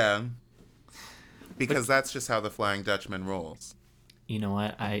 Yeah. Because that's just how the Flying Dutchman rolls. You know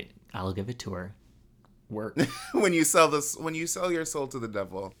what? I'll give it to her. Work. when you sell your soul to the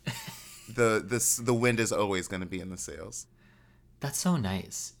devil, the wind is always going to be in the sails. That's so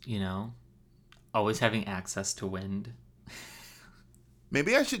nice, always having access to wind.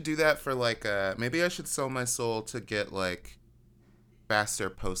 Maybe I should do that for like maybe I should sell my soul to get like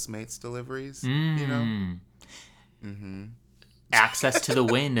faster Postmates deliveries, Access to the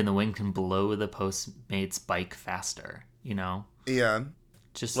wind, and the wind can blow the Postmates bike faster, Yeah.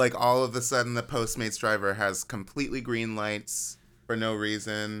 Just like all of a sudden the Postmates driver has completely green lights for no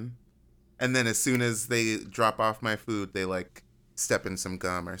reason. And then as soon as they drop off my food, they like step in some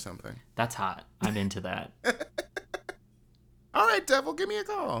gum or something. That's hot. I'm into that. All right, devil, give me a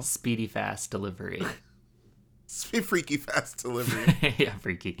call. Speedy fast delivery. Freaky fast delivery. Yeah,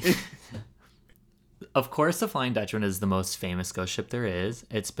 freaky. Of course, the Flying Dutchman is the most famous ghost ship there is.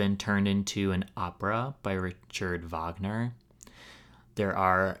 It's been turned into an opera by Richard Wagner. There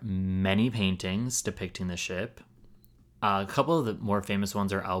are many paintings depicting the ship. A couple of the more famous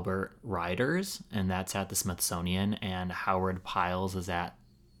ones are Albert Ryder's, and that's at the Smithsonian, and Howard Pyle's is at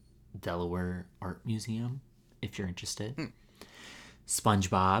Delaware Art Museum, if you're interested.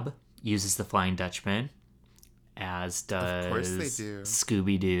 SpongeBob uses the Flying Dutchman, as does of course they do.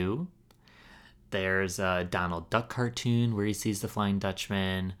 Scooby-Doo. There's a Donald Duck cartoon where he sees the Flying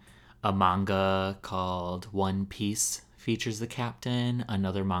Dutchman. A manga called One Piece features the captain.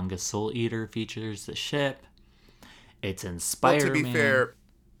 Another manga, Soul Eater, features the ship. It's in Spider-Man. Well, to be fair,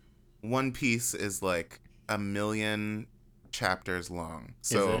 One Piece is like 1 million chapters long.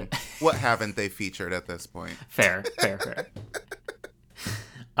 So what haven't they featured at this point? Fair.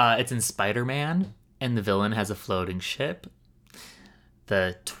 It's in Spider-Man, and the villain has a floating ship.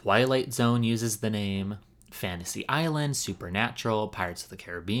 The Twilight Zone uses the name. Fantasy Island, Supernatural, Pirates of the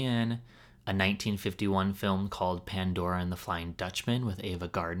Caribbean. A 1951 film called Pandora and the Flying Dutchman with Ava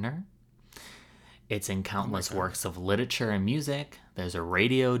Gardner. It's in countless works of literature and music. There's a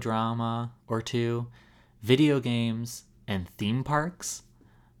radio drama or two, video games, and theme parks.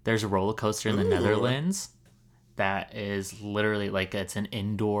 There's a roller coaster in the Netherlands that is literally like it's an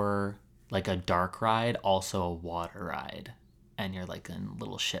indoor, like a dark ride, also a water ride. And you're like in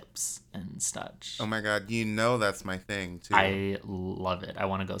little ships and such. Oh my God, that's my thing too. I love it. I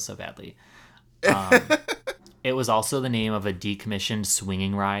want to go so badly. It was also the name of a decommissioned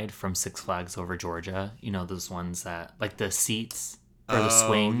swinging ride from Six Flags Over Georgia. Those ones that, like the seats or the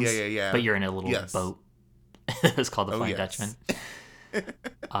swings. Yeah. But you're in a little boat. It's called the Flying yes. Dutchman.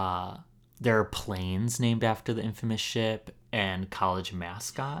 There are planes named after the infamous ship and college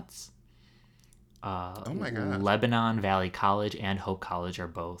mascots. Oh my God. Lebanon Valley College and Hope College are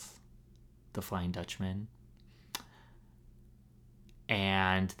both the Flying Dutchman.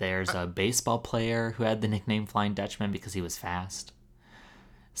 And there's a baseball player who had the nickname Flying Dutchman because he was fast.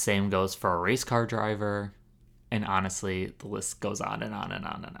 Same goes for a race car driver. And honestly, the list goes on and on and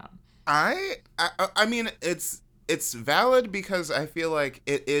on and on. I mean, it's valid because I feel like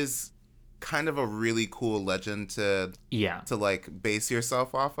it is kind of a really cool legend to like base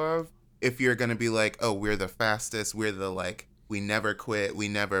yourself off of. If you're going to be like, oh, we're the fastest, we're the like, we never quit, we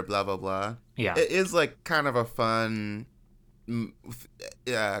never blah, blah, blah. Yeah. It is like kind of a fun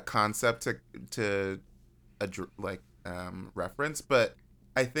concept to reference, but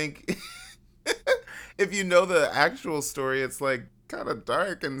I think if you know the actual story, it's like kind of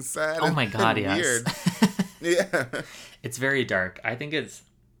dark and sad. Oh my God, and yes. Weird. Yeah. It's very dark. I think it's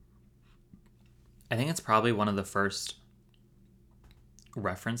probably one of the first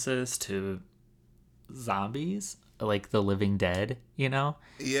references to zombies, like the living dead, Yeah.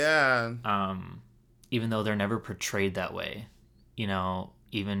 Even though they're never portrayed that way,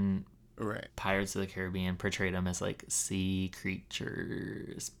 even right. Pirates of the Caribbean portrayed them as like sea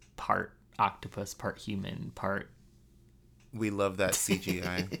creatures, part octopus, part human, part. We love that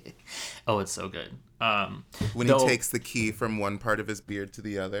CGI. Oh, it's so good. When he takes the key from one part of his beard to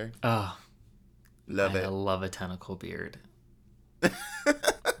the other. Oh, love it. I love a tentacle beard.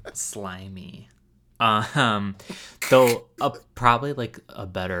 Slimy. Though probably like a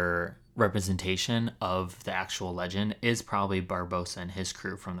better representation of the actual legend is probably Barbossa and his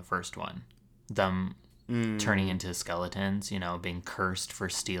crew from the first one. Them turning into skeletons, being cursed for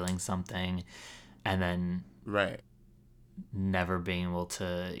stealing something, and then Right. never being able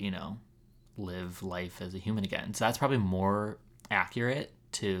to, live life as a human again. So that's probably more accurate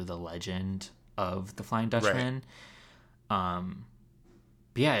to the legend of the Flying Right. Dutchman.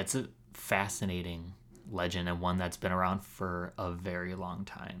 But yeah, it's a fascinating legend and one that's been around for a very long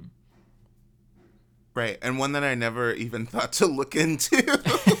time. Right. And one that I never even thought to look into.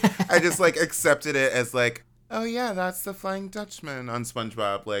 I just like accepted it as like, oh yeah, that's the Flying Dutchman on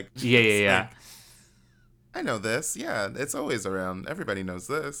SpongeBob. Like, Yeah. like, I know this. Yeah, it's always around. Everybody knows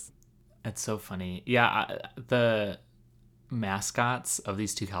this. It's so funny. Yeah, the mascots of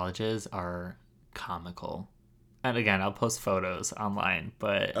these two colleges are comical. And again, I'll post photos online,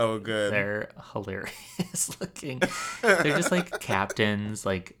 but Oh, good. they're hilarious looking. They're just like captains,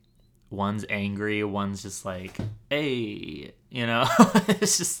 like one's angry, one's just like, hey,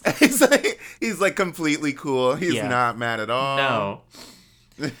 it's just, he's like completely cool. He's yeah, not mad at all. no,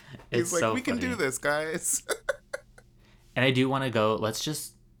 He's it's like, so we can funny. do this, guys. And I do want to go, do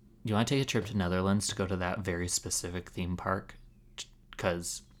you want to take a trip to Netherlands to go to that very specific theme park?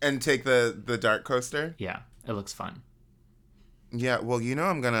 Because, And take the dart coaster. yeah, it looks fun. Yeah, well,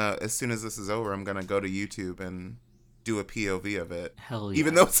 I'm gonna, as soon as this is over, I'm gonna go to YouTube and do a POV of it. Hell yeah.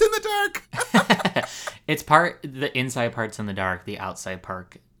 Even though it's in the dark. It's the inside part's in the dark, the outside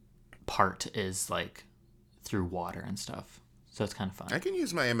part is like through water and stuff. So it's kind of fun. I can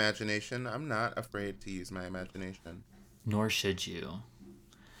use my imagination. I'm not afraid to use my imagination. Nor should you.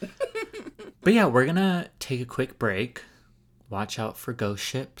 But yeah, we're gonna take a quick break. Watch out for ghost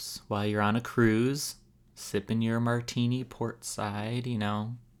ships while you're on a cruise, sipping your martini port side, do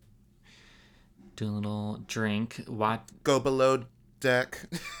a little drink. Go below deck.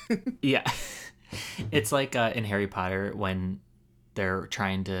 Yeah. It's like in Harry Potter when they're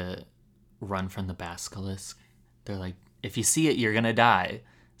trying to run from the basilisk. They're like, if you see it, you're gonna die.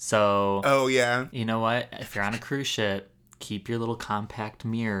 So, Oh, yeah. you know what? If you're on a cruise ship, keep your little compact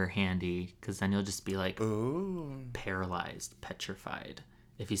mirror handy, because then you'll just be like Ooh. paralyzed, petrified,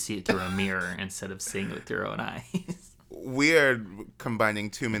 if you see it through a mirror instead of seeing it with your own eyes. We are combining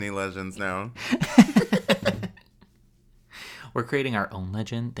too many legends now. We're creating our own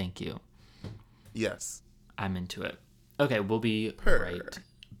legend. Thank you. Yes. I'm into it. Okay, we'll be Purr. right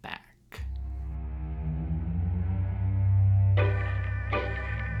back.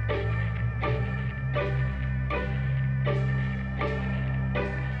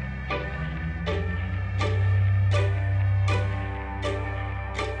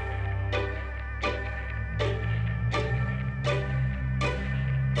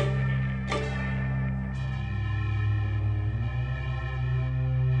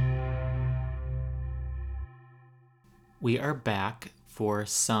 We are back for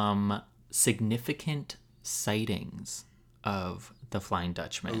some significant sightings of the Flying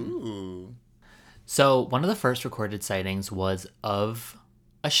Dutchman. Ooh. So, one of the first recorded sightings was of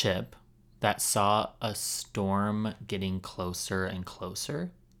a ship that saw a storm getting closer and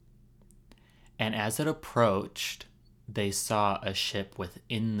closer. And as it approached, they saw a ship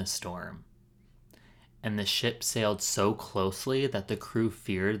within the storm. And the ship sailed so closely that the crew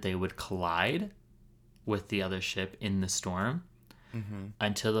feared they would collide with the other ship in the storm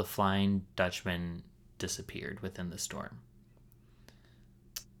until the Flying Dutchman disappeared within the storm.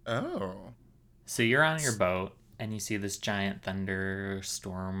 Oh. So you're on your boat and you see this giant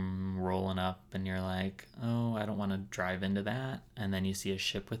thunderstorm rolling up and you're like, oh, I don't want to drive into that. And then you see a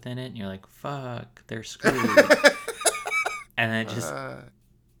ship within it and you're like, fuck, they're screwed. And then it just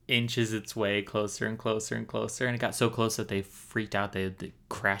inches its way closer and closer and closer. And it got so close that they freaked out. They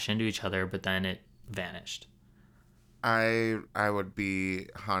crash into each other, but then it vanished. I would be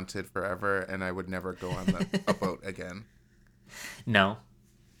haunted forever, and I would never go on a boat again. No.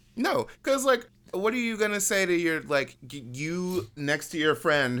 No, because, like, what are you going to say to your, like, you next to your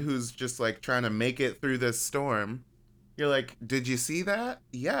friend who's just, like, trying to make it through this storm? You're like, did you see that?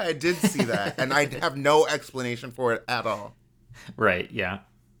 Yeah, I did see that. And I have no explanation for it at all. Right, yeah.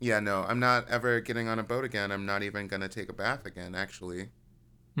 Yeah, no, I'm not ever getting on a boat again. I'm not even going to take a bath again, actually.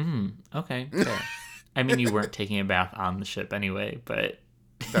 Okay, fair. I mean, you weren't taking a bath on the ship anyway, but...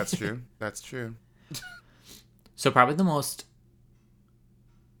 That's true. That's true. So probably the most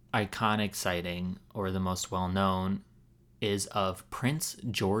iconic sighting, or the most well-known, is of Prince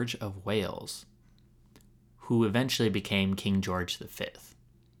George of Wales, who eventually became King George V.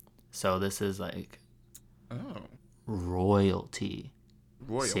 So this is like royalty.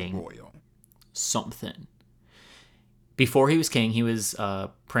 Royal. Something. Before he was king, he was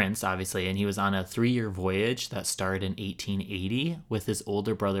prince, obviously, and he was on a 3-year voyage that started in 1880 with his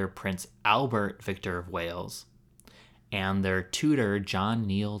older brother, Prince Albert Victor of Wales, and their tutor, John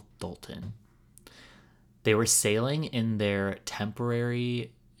Neil Dalton. They were sailing in their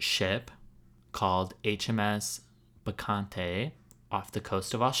temporary ship called HMS Bacante off the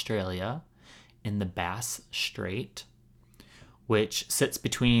coast of Australia in the Bass Strait, which sits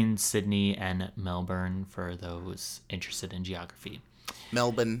between Sydney and Melbourne for those interested in geography.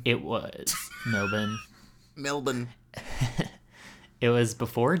 Melbourne. It was Melbourne. Melbourne. It was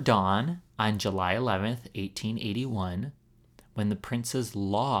before dawn on July 11th, 1881, when the princes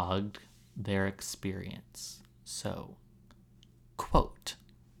logged their experience. So, quote,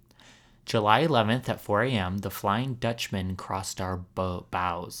 July 11th at 4 a.m., the Flying Dutchman crossed our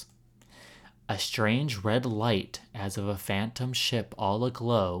bows. A strange red light, as of a phantom ship all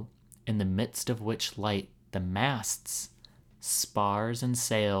aglow, in the midst of which light the masts, spars, and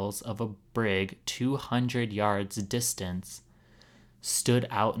sails of a brig 200 yards distance stood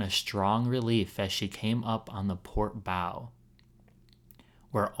out in a strong relief as she came up on the port bow,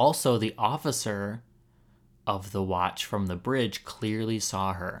 where also the officer of the watch from the bridge clearly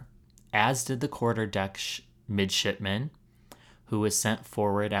saw her, as did the quarterdeck midshipman, who was sent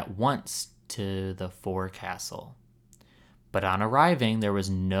forward at once to the forecastle. But on arriving, there was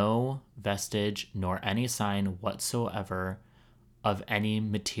no vestige nor any sign whatsoever of any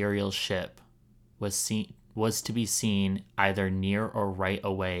material ship was to be seen either near or right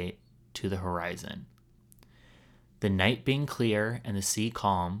away to the horizon. The night being clear and the sea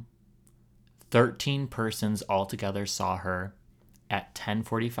calm, 13 persons altogether saw her. At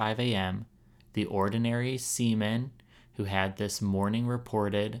 10:45 a.m., the ordinary seaman who had this morning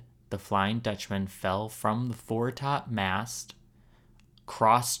reported the Flying Dutchman fell from the foretop mast,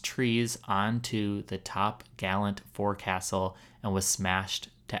 crossed trees onto the top gallant forecastle, and was smashed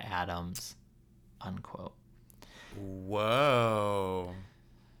to atoms. Unquote. Whoa.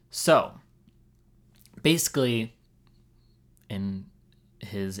 So, basically, in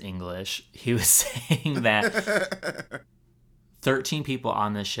his English, he was saying that 13 people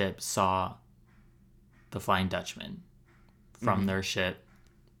on the ship saw the Flying Dutchman from their ship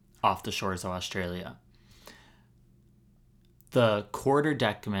off the shores of Australia. The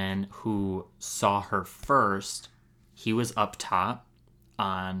quarterdeckman who saw her first, he was up top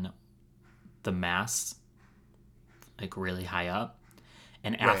on the mast, like really high up.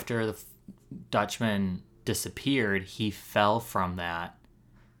 And Right. after the Dutchman disappeared, he fell from that,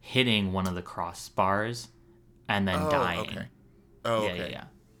 hitting one of the crossbars and then dying. Okay. Oh, yeah, okay. yeah.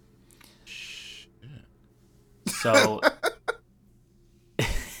 So,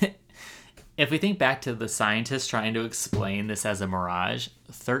 if we think back to the scientists trying to explain this as a mirage,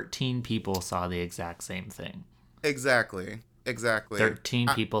 13 people saw the exact same thing. Exactly. 13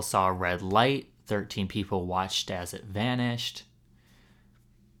 people saw a red light. 13 people watched as it vanished.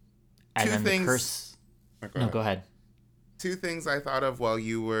 And Two then things. The curse... Go ahead. Two things I thought of while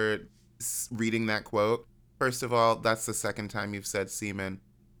you were reading that quote. First of all, that's the second time you've said semen.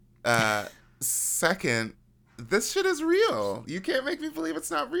 Second, this shit is real. You can't make me believe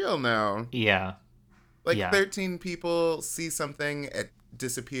it's not real now. Yeah. Like, yeah. 13 people see something, it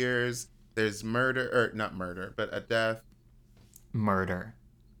disappears, there's murder, or not murder, but a death. Murder.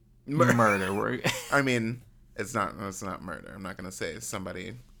 I mean, it's not murder. I'm not going to say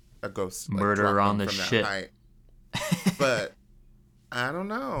somebody, a ghost, like, murder on the from ship. That height. But I don't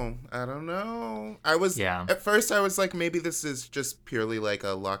know. I was, at first I was like, maybe this is just purely like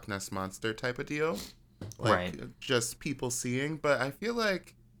a Loch Ness Monster type of deal. Like, right. Just people seeing, but I feel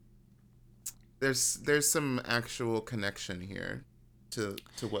like there's some actual connection here to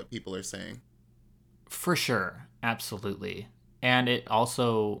what people are saying. For sure. Absolutely. And it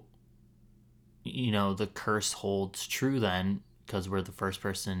also, the curse holds true then, because we're the first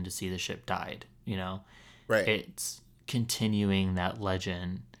person to see the ship died, Right. It's continuing that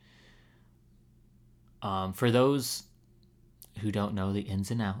legend. For those who don't know the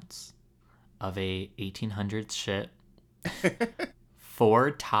ins and outs of a 1800s ship,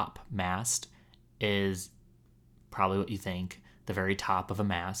 forward top mast is probably what you think, the very top of a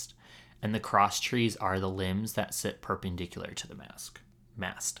mast, and the cross trees are the limbs that sit perpendicular to the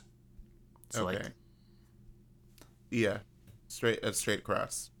mast. So okay. Yeah, straight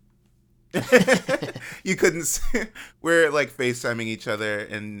cross. You couldn't see, we're like FaceTiming each other,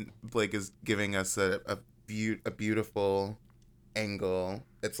 and Blake is giving us a beautiful angle.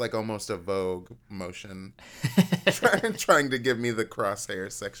 It's like almost a Vogue motion, trying to give me the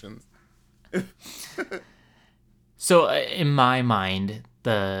crosshair sections. So in my mind,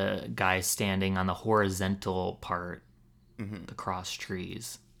 the guy standing on the horizontal part the cross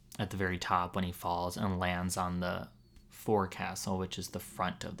trees at the very top when he falls and lands on the forecastle, which is the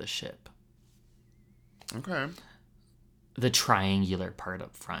front of the ship. Okay. The triangular part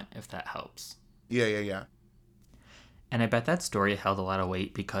up front, if that helps. Yeah. And I bet that story held a lot of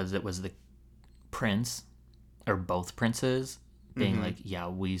weight because it was the prince, or both princes, being like, yeah,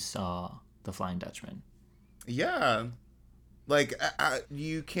 we saw the Flying Dutchman. Yeah. Like,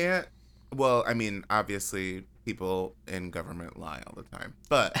 you can't... Well, I mean, obviously, people in government lie all the time.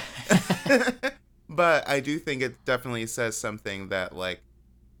 But... but I do think it definitely says something that, like,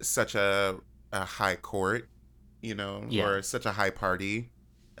 such a high court, you know, or such a high party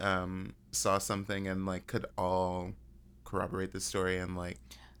saw something and, like, could all corroborate the story and, like,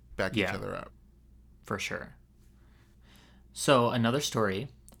 back each other up. For sure. So, another story.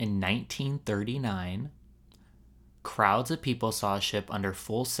 In 1939, crowds of people saw a ship under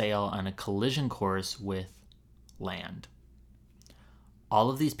full sail on a collision course with land. All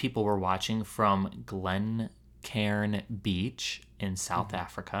of these people were watching from Glencairn Beach in South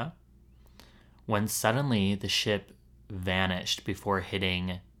Africa when suddenly the ship vanished before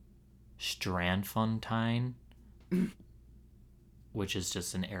hitting Strandfontein, which is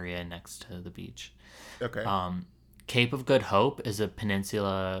just an area next to the beach. Okay. Cape of Good Hope is a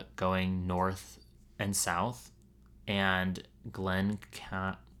peninsula going north and south, and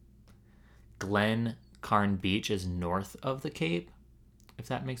Glencairn Beach is north of the Cape, if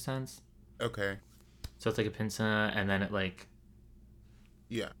that makes sense. Okay. So it's like a peninsula, and then it like...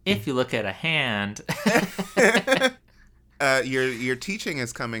 Yeah. If you look at a hand... your teaching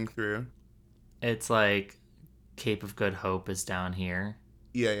is coming through. It's like Cape of Good Hope is down here.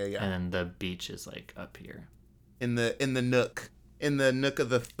 Yeah. And then the beach is like up here. In the nook. In the nook of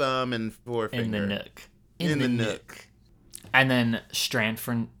the thumb and forefinger. In the nook. In the nook. And then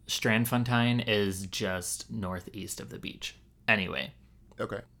Strandfontein is just northeast of the beach. Anyway.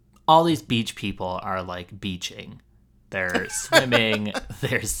 Okay. All these beach people are like beaching. They're swimming.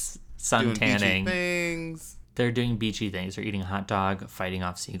 They're sun tanning. Things. They're doing beachy things. They're eating a hot dog, fighting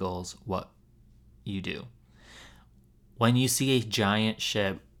off seagulls. What you do. When you see a giant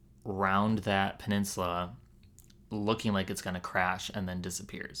ship round that peninsula, looking like it's going to crash and then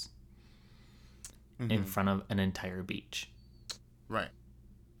disappears in front of an entire beach. Right.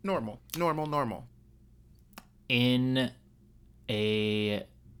 Normal. In I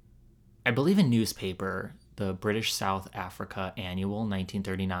believe a newspaper, the British South Africa Annual,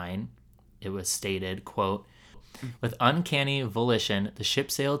 1939, it was stated, quote, "With uncanny volition, the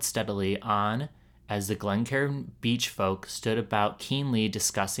ship sailed steadily on as the Glencairn beach folk stood about keenly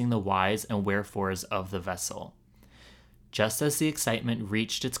discussing the whys and wherefores of the vessel. Just as the excitement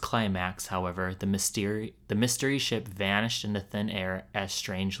reached its climax, however, the mystery ship vanished into thin air as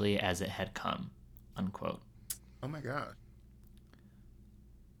strangely as it had come." Unquote. Oh my God.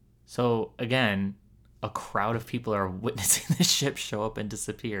 So, again, a crowd of people are witnessing the ship show up and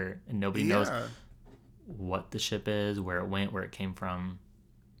disappear, and nobody knows what the ship is, where it went, where it came from.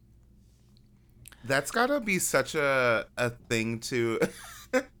 That's gotta be such a thing to...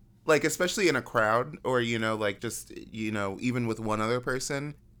 like, especially in a crowd, or, you know, like, just, you know, even with one other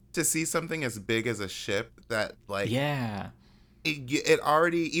person, to see something as big as a ship that, like... Yeah. It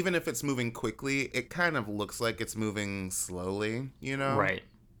already, even if it's moving quickly, it kind of looks like it's moving slowly, you know? Right.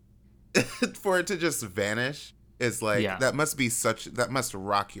 For it to just vanish is like, that must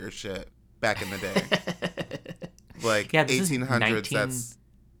rock your shit back in the day. Like, 1800s, that's...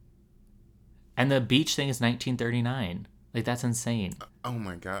 And the beach thing is 1939. Like, that's insane. Oh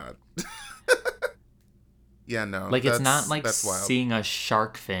my God. Yeah, no. Like, it's not like seeing a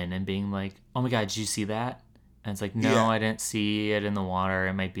shark fin and being like, oh my God, did you see that? And it's like, no, I didn't see it in the water.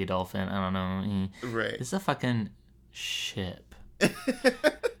 It might be a dolphin. I don't know. Right. This is a fucking ship.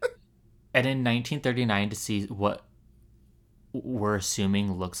 And in 1939, to see what we're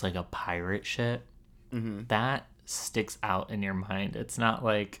assuming looks like a pirate ship, that sticks out in your mind. It's not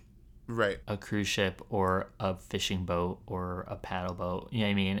like a cruise ship or a fishing boat or a paddle boat. You know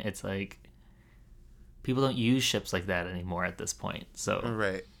what I mean? It's like people don't use ships like that anymore at this point. So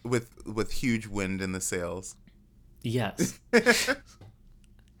right, with huge wind in the sails. Yes.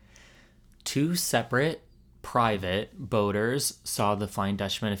 Two separate private boaters saw the Flying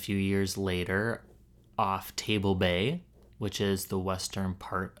Dutchman a few years later off Table Bay, which is the western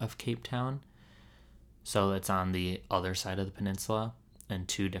part of Cape Town. So it's on the other side of the peninsula, and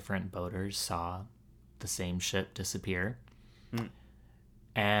two different boaters saw the same ship disappear.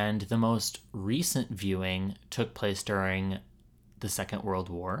 And the most recent viewing took place during the Second World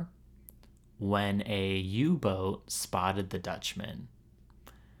War, when a U-boat spotted the Dutchman.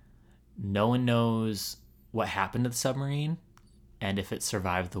 No one knows what happened to the submarine and if it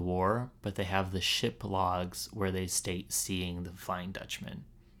survived the war, but they have the ship logs where they state seeing the Flying Dutchman.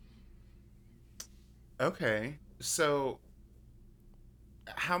 Okay. So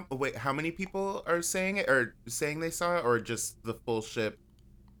how many people are saying it or saying they saw it, or just the full ship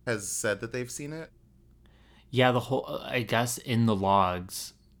has said that they've seen it? Yeah, the whole, I guess in the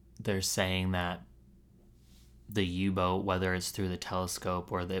logs, they're saying that the U boat, whether it's through the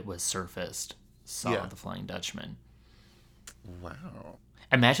telescope or that it was surfaced, saw Yeah. the Flying Dutchman. Wow.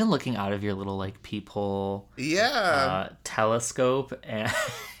 Imagine looking out of your little like peephole Yeah. telescope and,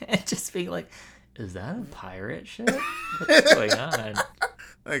 and just being like, is that a pirate ship? What's going on?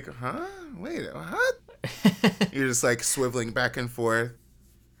 Like, huh? Wait, what? You're just like swiveling back and forth.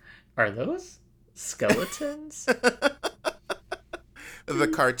 Are those skeletons? The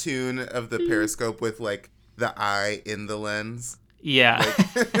cartoon of the periscope with like the eye in the lens. Yeah.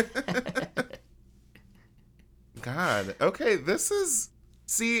 Like God. Okay, this is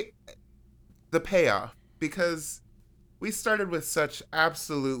see the payoff, because we started with such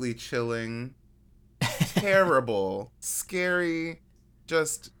absolutely chilling, terrible, scary,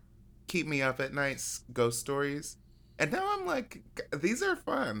 just keep me up at night ghost stories. And now I'm like, these are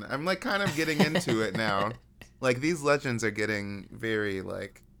fun. I'm like kind of getting into it now. Like these legends are getting very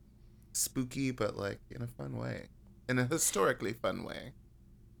like spooky, but like in a fun way, in a historically fun way.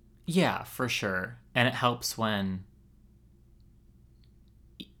 Yeah, for sure. And it helps when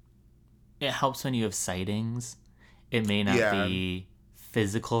you have sightings. It may not Yeah, be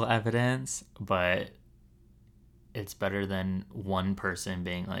physical evidence, but it's better than one person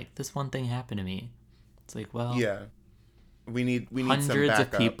being like, this one thing happened to me. It's like, well, yeah. We need some hundreds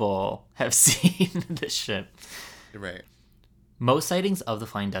of backup. people have seen this ship. Right. Most sightings of the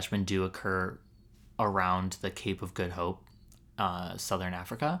Flying Dutchman do occur around the Cape of Good Hope, southern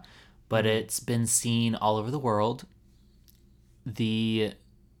Africa, but Mm-hmm. it's been seen all over the world. The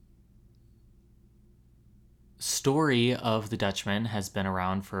story of the Dutchman has been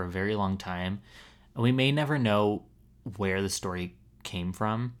around for a very long time. We may never know where the story came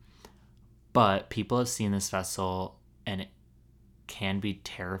from, but people have seen this vessel and it can be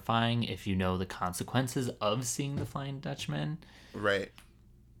terrifying if you know the consequences of seeing the Flying Dutchman. Right.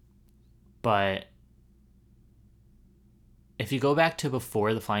 But if you go back to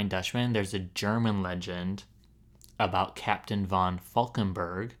before the Flying Dutchman, there's a German legend about Captain von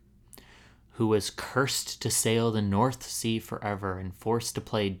Falkenberg, who was cursed to sail the North Sea forever and forced to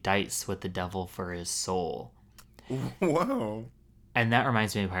play dice with the devil for his soul. Whoa. And that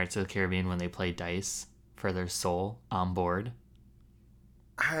reminds me of Pirates of the Caribbean when they play dice for their soul on board.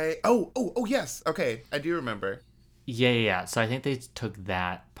 Oh yes. Okay, I do remember. Yeah. So I think they took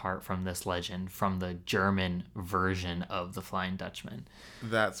that part from this legend from the German version of the Flying Dutchman.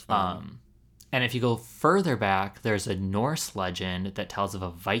 That's fun. And if you go further back, there's a Norse legend that tells of a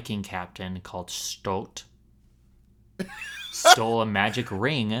Viking captain called Stot, stole a magic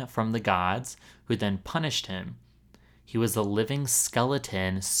ring from the gods, who then punished him. He was a living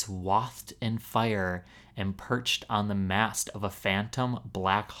skeleton swathed in fire and perched on the mast of a phantom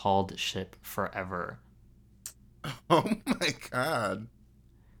black-hulled ship forever. Oh my God.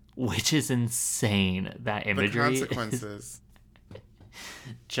 Which is insane. That The imagery is consequences.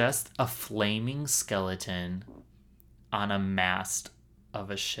 just a flaming skeleton on a mast of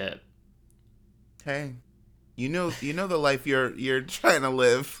a ship. Hey, you know the life you're trying to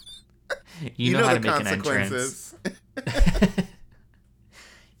live. You You know know how the to make an entrance. consequences.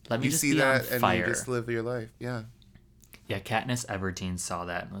 Let me You just see be on that and fire. you just live your life. Yeah. Yeah, Katniss Everdeen saw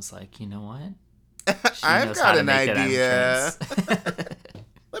that and was like, you know what? She I've knows got how to an make an idea. entrance.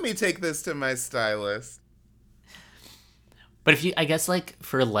 Let me take this to my stylist. But if you, I guess, like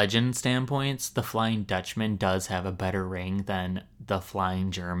for legend standpoints, the Flying Dutchman does have a better ring than the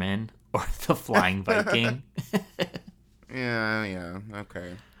Flying German or the Flying Viking. Yeah,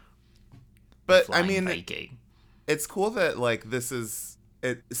 okay. The But I Flying mean, Viking. it's cool that like this is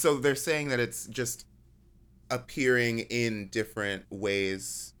it. So they're saying that it's just appearing in different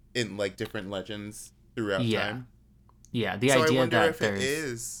ways in like different legends throughout Yeah. time. Yeah. The So I idea wonder that if it there's.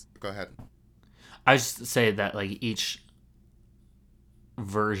 is. Go ahead. I just say that, like, each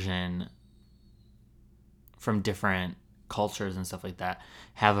version from different cultures and stuff like that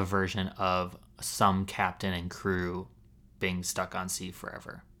have a version of some captain and crew being stuck on sea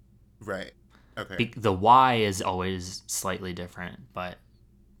forever. Right. Okay. The why is always slightly different, but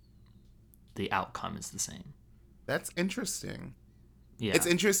the outcome is the same. That's interesting. Yeah. It's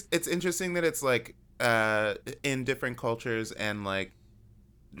interesting that it's like in different cultures and like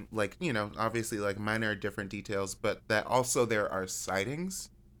obviously like minor different details, but that also there are sightings,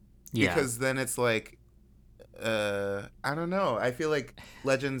 Yeah. because then it's like I don't know. I feel like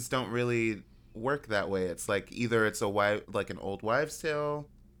legends don't really work that way. It's like either it's a wife, like an old wives' tale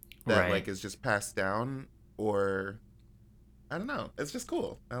that Right. like is just passed down, or I don't know. It's just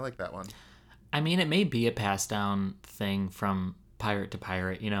cool. I like that one. I mean, it may be a passed down thing from pirate to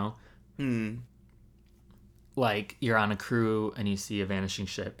pirate, you know? Hmm. Like you're on a crew and you see a vanishing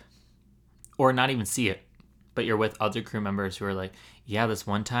ship, or not even see it, but you're with other crew members who are like, yeah, this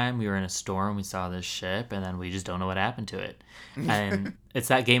one time we were in a storm, we saw this ship, and then we just don't know what happened to it. And it's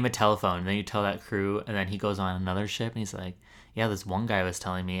that game of telephone. And then you tell that crew, and then he goes on another ship, and he's like, yeah, this one guy was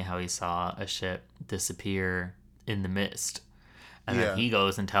telling me how he saw a ship disappear in the mist. And then Yeah. he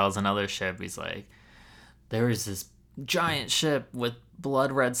goes and tells another ship, he's like, there was this giant ship with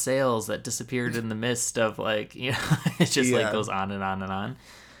blood red sails that disappeared in the mist of like, you know, it just like Yeah. goes on and on and on.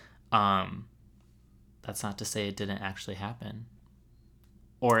 Um, that's not to say it didn't actually happen.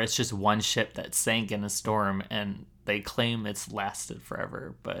 Or it's just one ship that sank in a storm and they claim it's lasted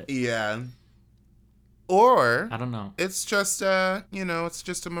forever, but Yeah. Or I don't know. it's just it's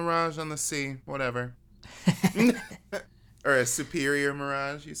just a mirage on the sea, whatever. Or a superior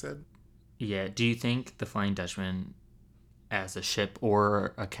mirage, you said? Yeah, do you think the Flying Dutchman as a ship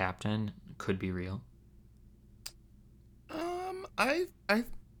or a captain could be real?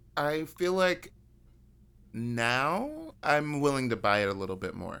 I feel like now I'm willing to buy it a little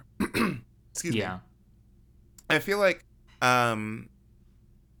bit more. Excuse me. Yeah. I feel like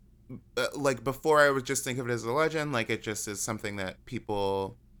before I would just think of it as a legend, like it just is something that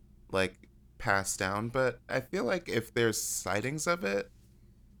people like pass down, but I feel like if there's sightings of it,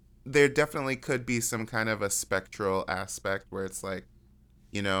 there definitely could be some kind of a spectral aspect where it's like,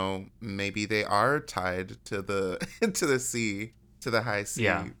 maybe they are tied to the to the sea, to the high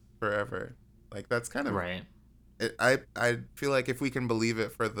Yeah. sea forever. Like that's kind of Right. I feel like if we can believe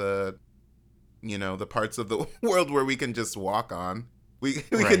it for the parts of the world where we can just walk on, we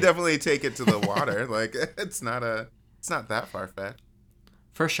could Right. definitely take it to the water. Like it's not that far fetched.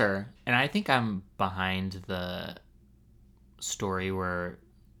 For sure. And I think I'm behind the story where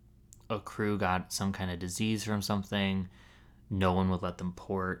a crew got some kind of disease from something. No one would let them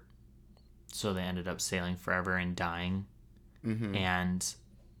port. So they ended up sailing forever and dying. Mm-hmm. And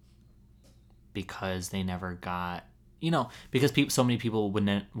because they never got, because so many people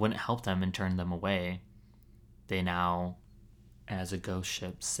wouldn't help them and turn them away, they now, as a ghost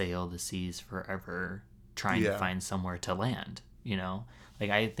ship, sail the seas forever trying to Yeah. find somewhere to land, Like,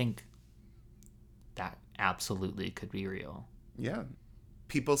 I think that absolutely could be real. Yeah.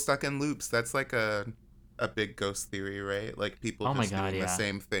 People stuck in loops. That's like a big ghost theory, right? Like people Oh my just God, doing the yeah.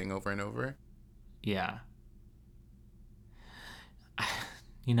 same thing over and over. Yeah.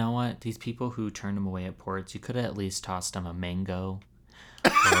 You know what? These people who turned them away at ports, you could have at least tossed them a mango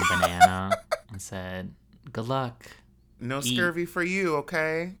or a banana and said, good luck, No eat. scurvy for you,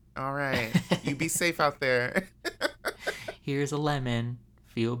 okay? All right. You be safe out there. Here's a lemon,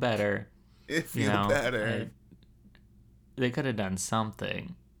 feel better. Feel better. They could have done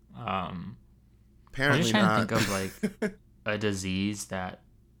something. I'm just Apparently trying to not. think of like a disease that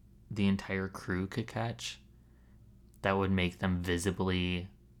the entire crew could catch that would make them visibly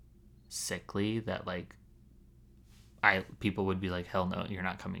sickly, that like people would be like, hell no, you're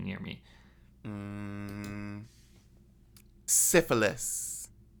not coming near me. mm, Syphilis.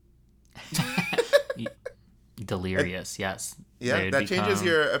 Delirious, yes. Yeah, They'd that changes become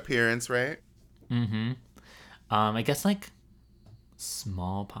your appearance, right? mm-hmm. I guess like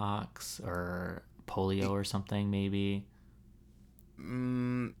smallpox or polio or something, maybe.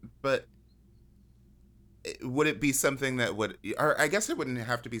 But would it be something that would, or I guess it wouldn't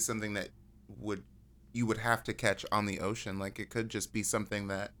have to be something that would you would have to catch on the ocean. Like it could just be something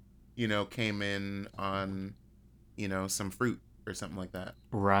that came in on some fruit or something like that,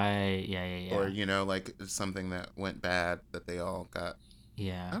 Right, yeah, yeah, or yeah. like something that went bad that they all got.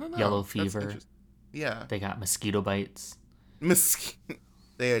 Yeah. I don't Yellow know. That's fever. interesting. Yeah, They got mosquito bites. Mos-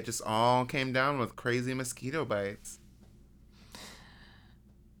 they had just all came down with crazy mosquito bites.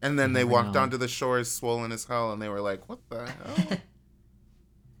 And You then they never walked know. onto the shores swollen as hell, and they were like, "What the hell?"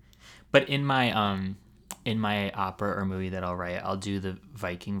 But in my opera or movie that I'll write, I'll do the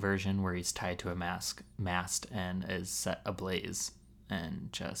Viking version where he's tied to a mast and is set ablaze and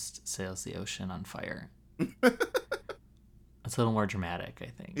just sails the ocean on fire. It's a little more dramatic, I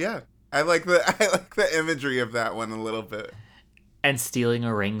think. Yeah, I like the imagery of that one a little bit. And stealing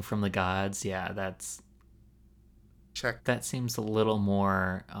a ring from the gods, yeah, Check. that seems a little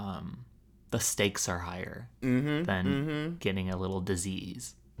more. The stakes are higher Mm-hmm. than Mm-hmm. getting a little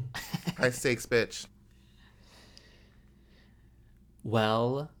disease. High stakes, bitch.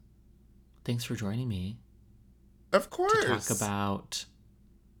 Well, thanks for joining me. Of to talk course. about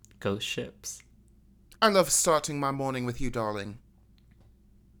ghost ships. I love starting my morning with you, darling.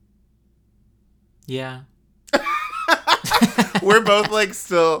 Yeah. We're both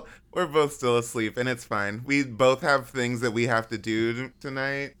still asleep, and it's fine. We both have things that we have to do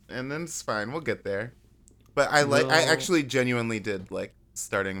tonight, and then it's fine. We'll get there. But I We'll actually genuinely did like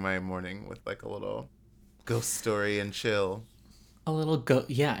starting my morning with like a little ghost story and chill. a little go.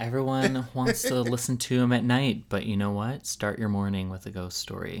 Yeah, everyone wants to listen to him at night, but you know what? Start your morning with a ghost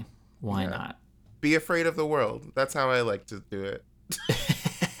story. Why Yeah. not? Be afraid of the world. That's how I like to do it.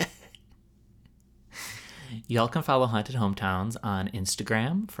 Y'all can follow Haunted Hometowns on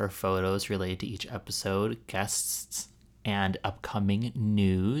Instagram for photos related to each episode, guests, and upcoming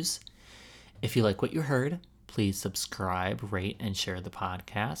news. If you like what you heard, please subscribe, rate, and share the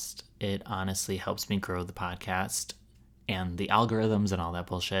podcast. It honestly helps me grow the podcast and the algorithms and all that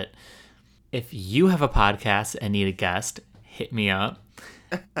bullshit. If you have a podcast and need a guest, hit me up.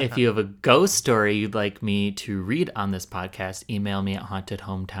 If you have a ghost story you'd like me to read on this podcast, email me at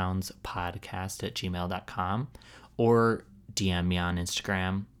hauntedhometownspodcast@gmail.com or DM me on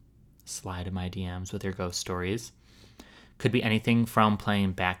Instagram. Slide in my DMs with your ghost stories. Could be anything from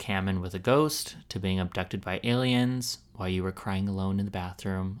playing backgammon with a ghost to being abducted by aliens while you were crying alone in the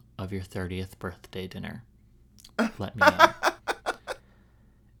bathroom of your 30th birthday dinner. Let me know.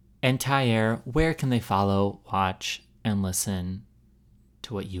 And Tyre, where can they follow, watch, and listen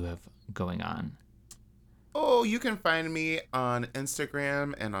to what you have going on? Oh, you can find me on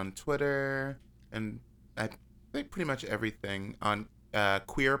Instagram and on Twitter, and I think pretty much everything. On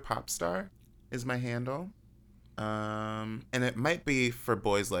Queer Popstar is my handle. And it might be for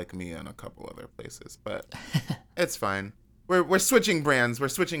boys like me on a couple other places, but it's fine. We're switching brands. We're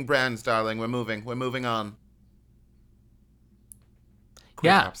switching brands, darling. We're moving on.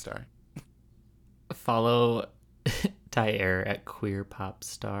 Queer Yeah, Popstar. follow Tyre at Queer Pop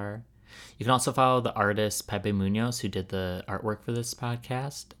Star. You can also follow the artist Pepe Munoz, who did the artwork for this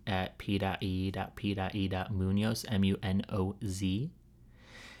podcast, at p.e.p.e.munoz, Munoz.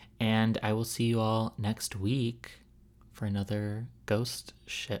 And I will see you all next week for another ghost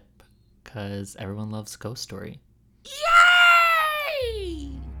ship, because everyone loves Ghost Story.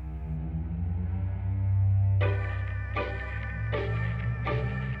 Yay!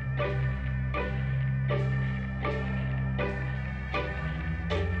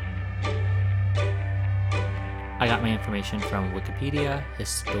 I got my information from Wikipedia,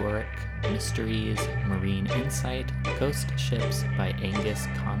 Historic Mysteries, Marine Insight, Ghost Ships by Angus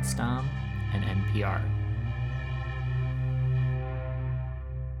Constam, and NPR.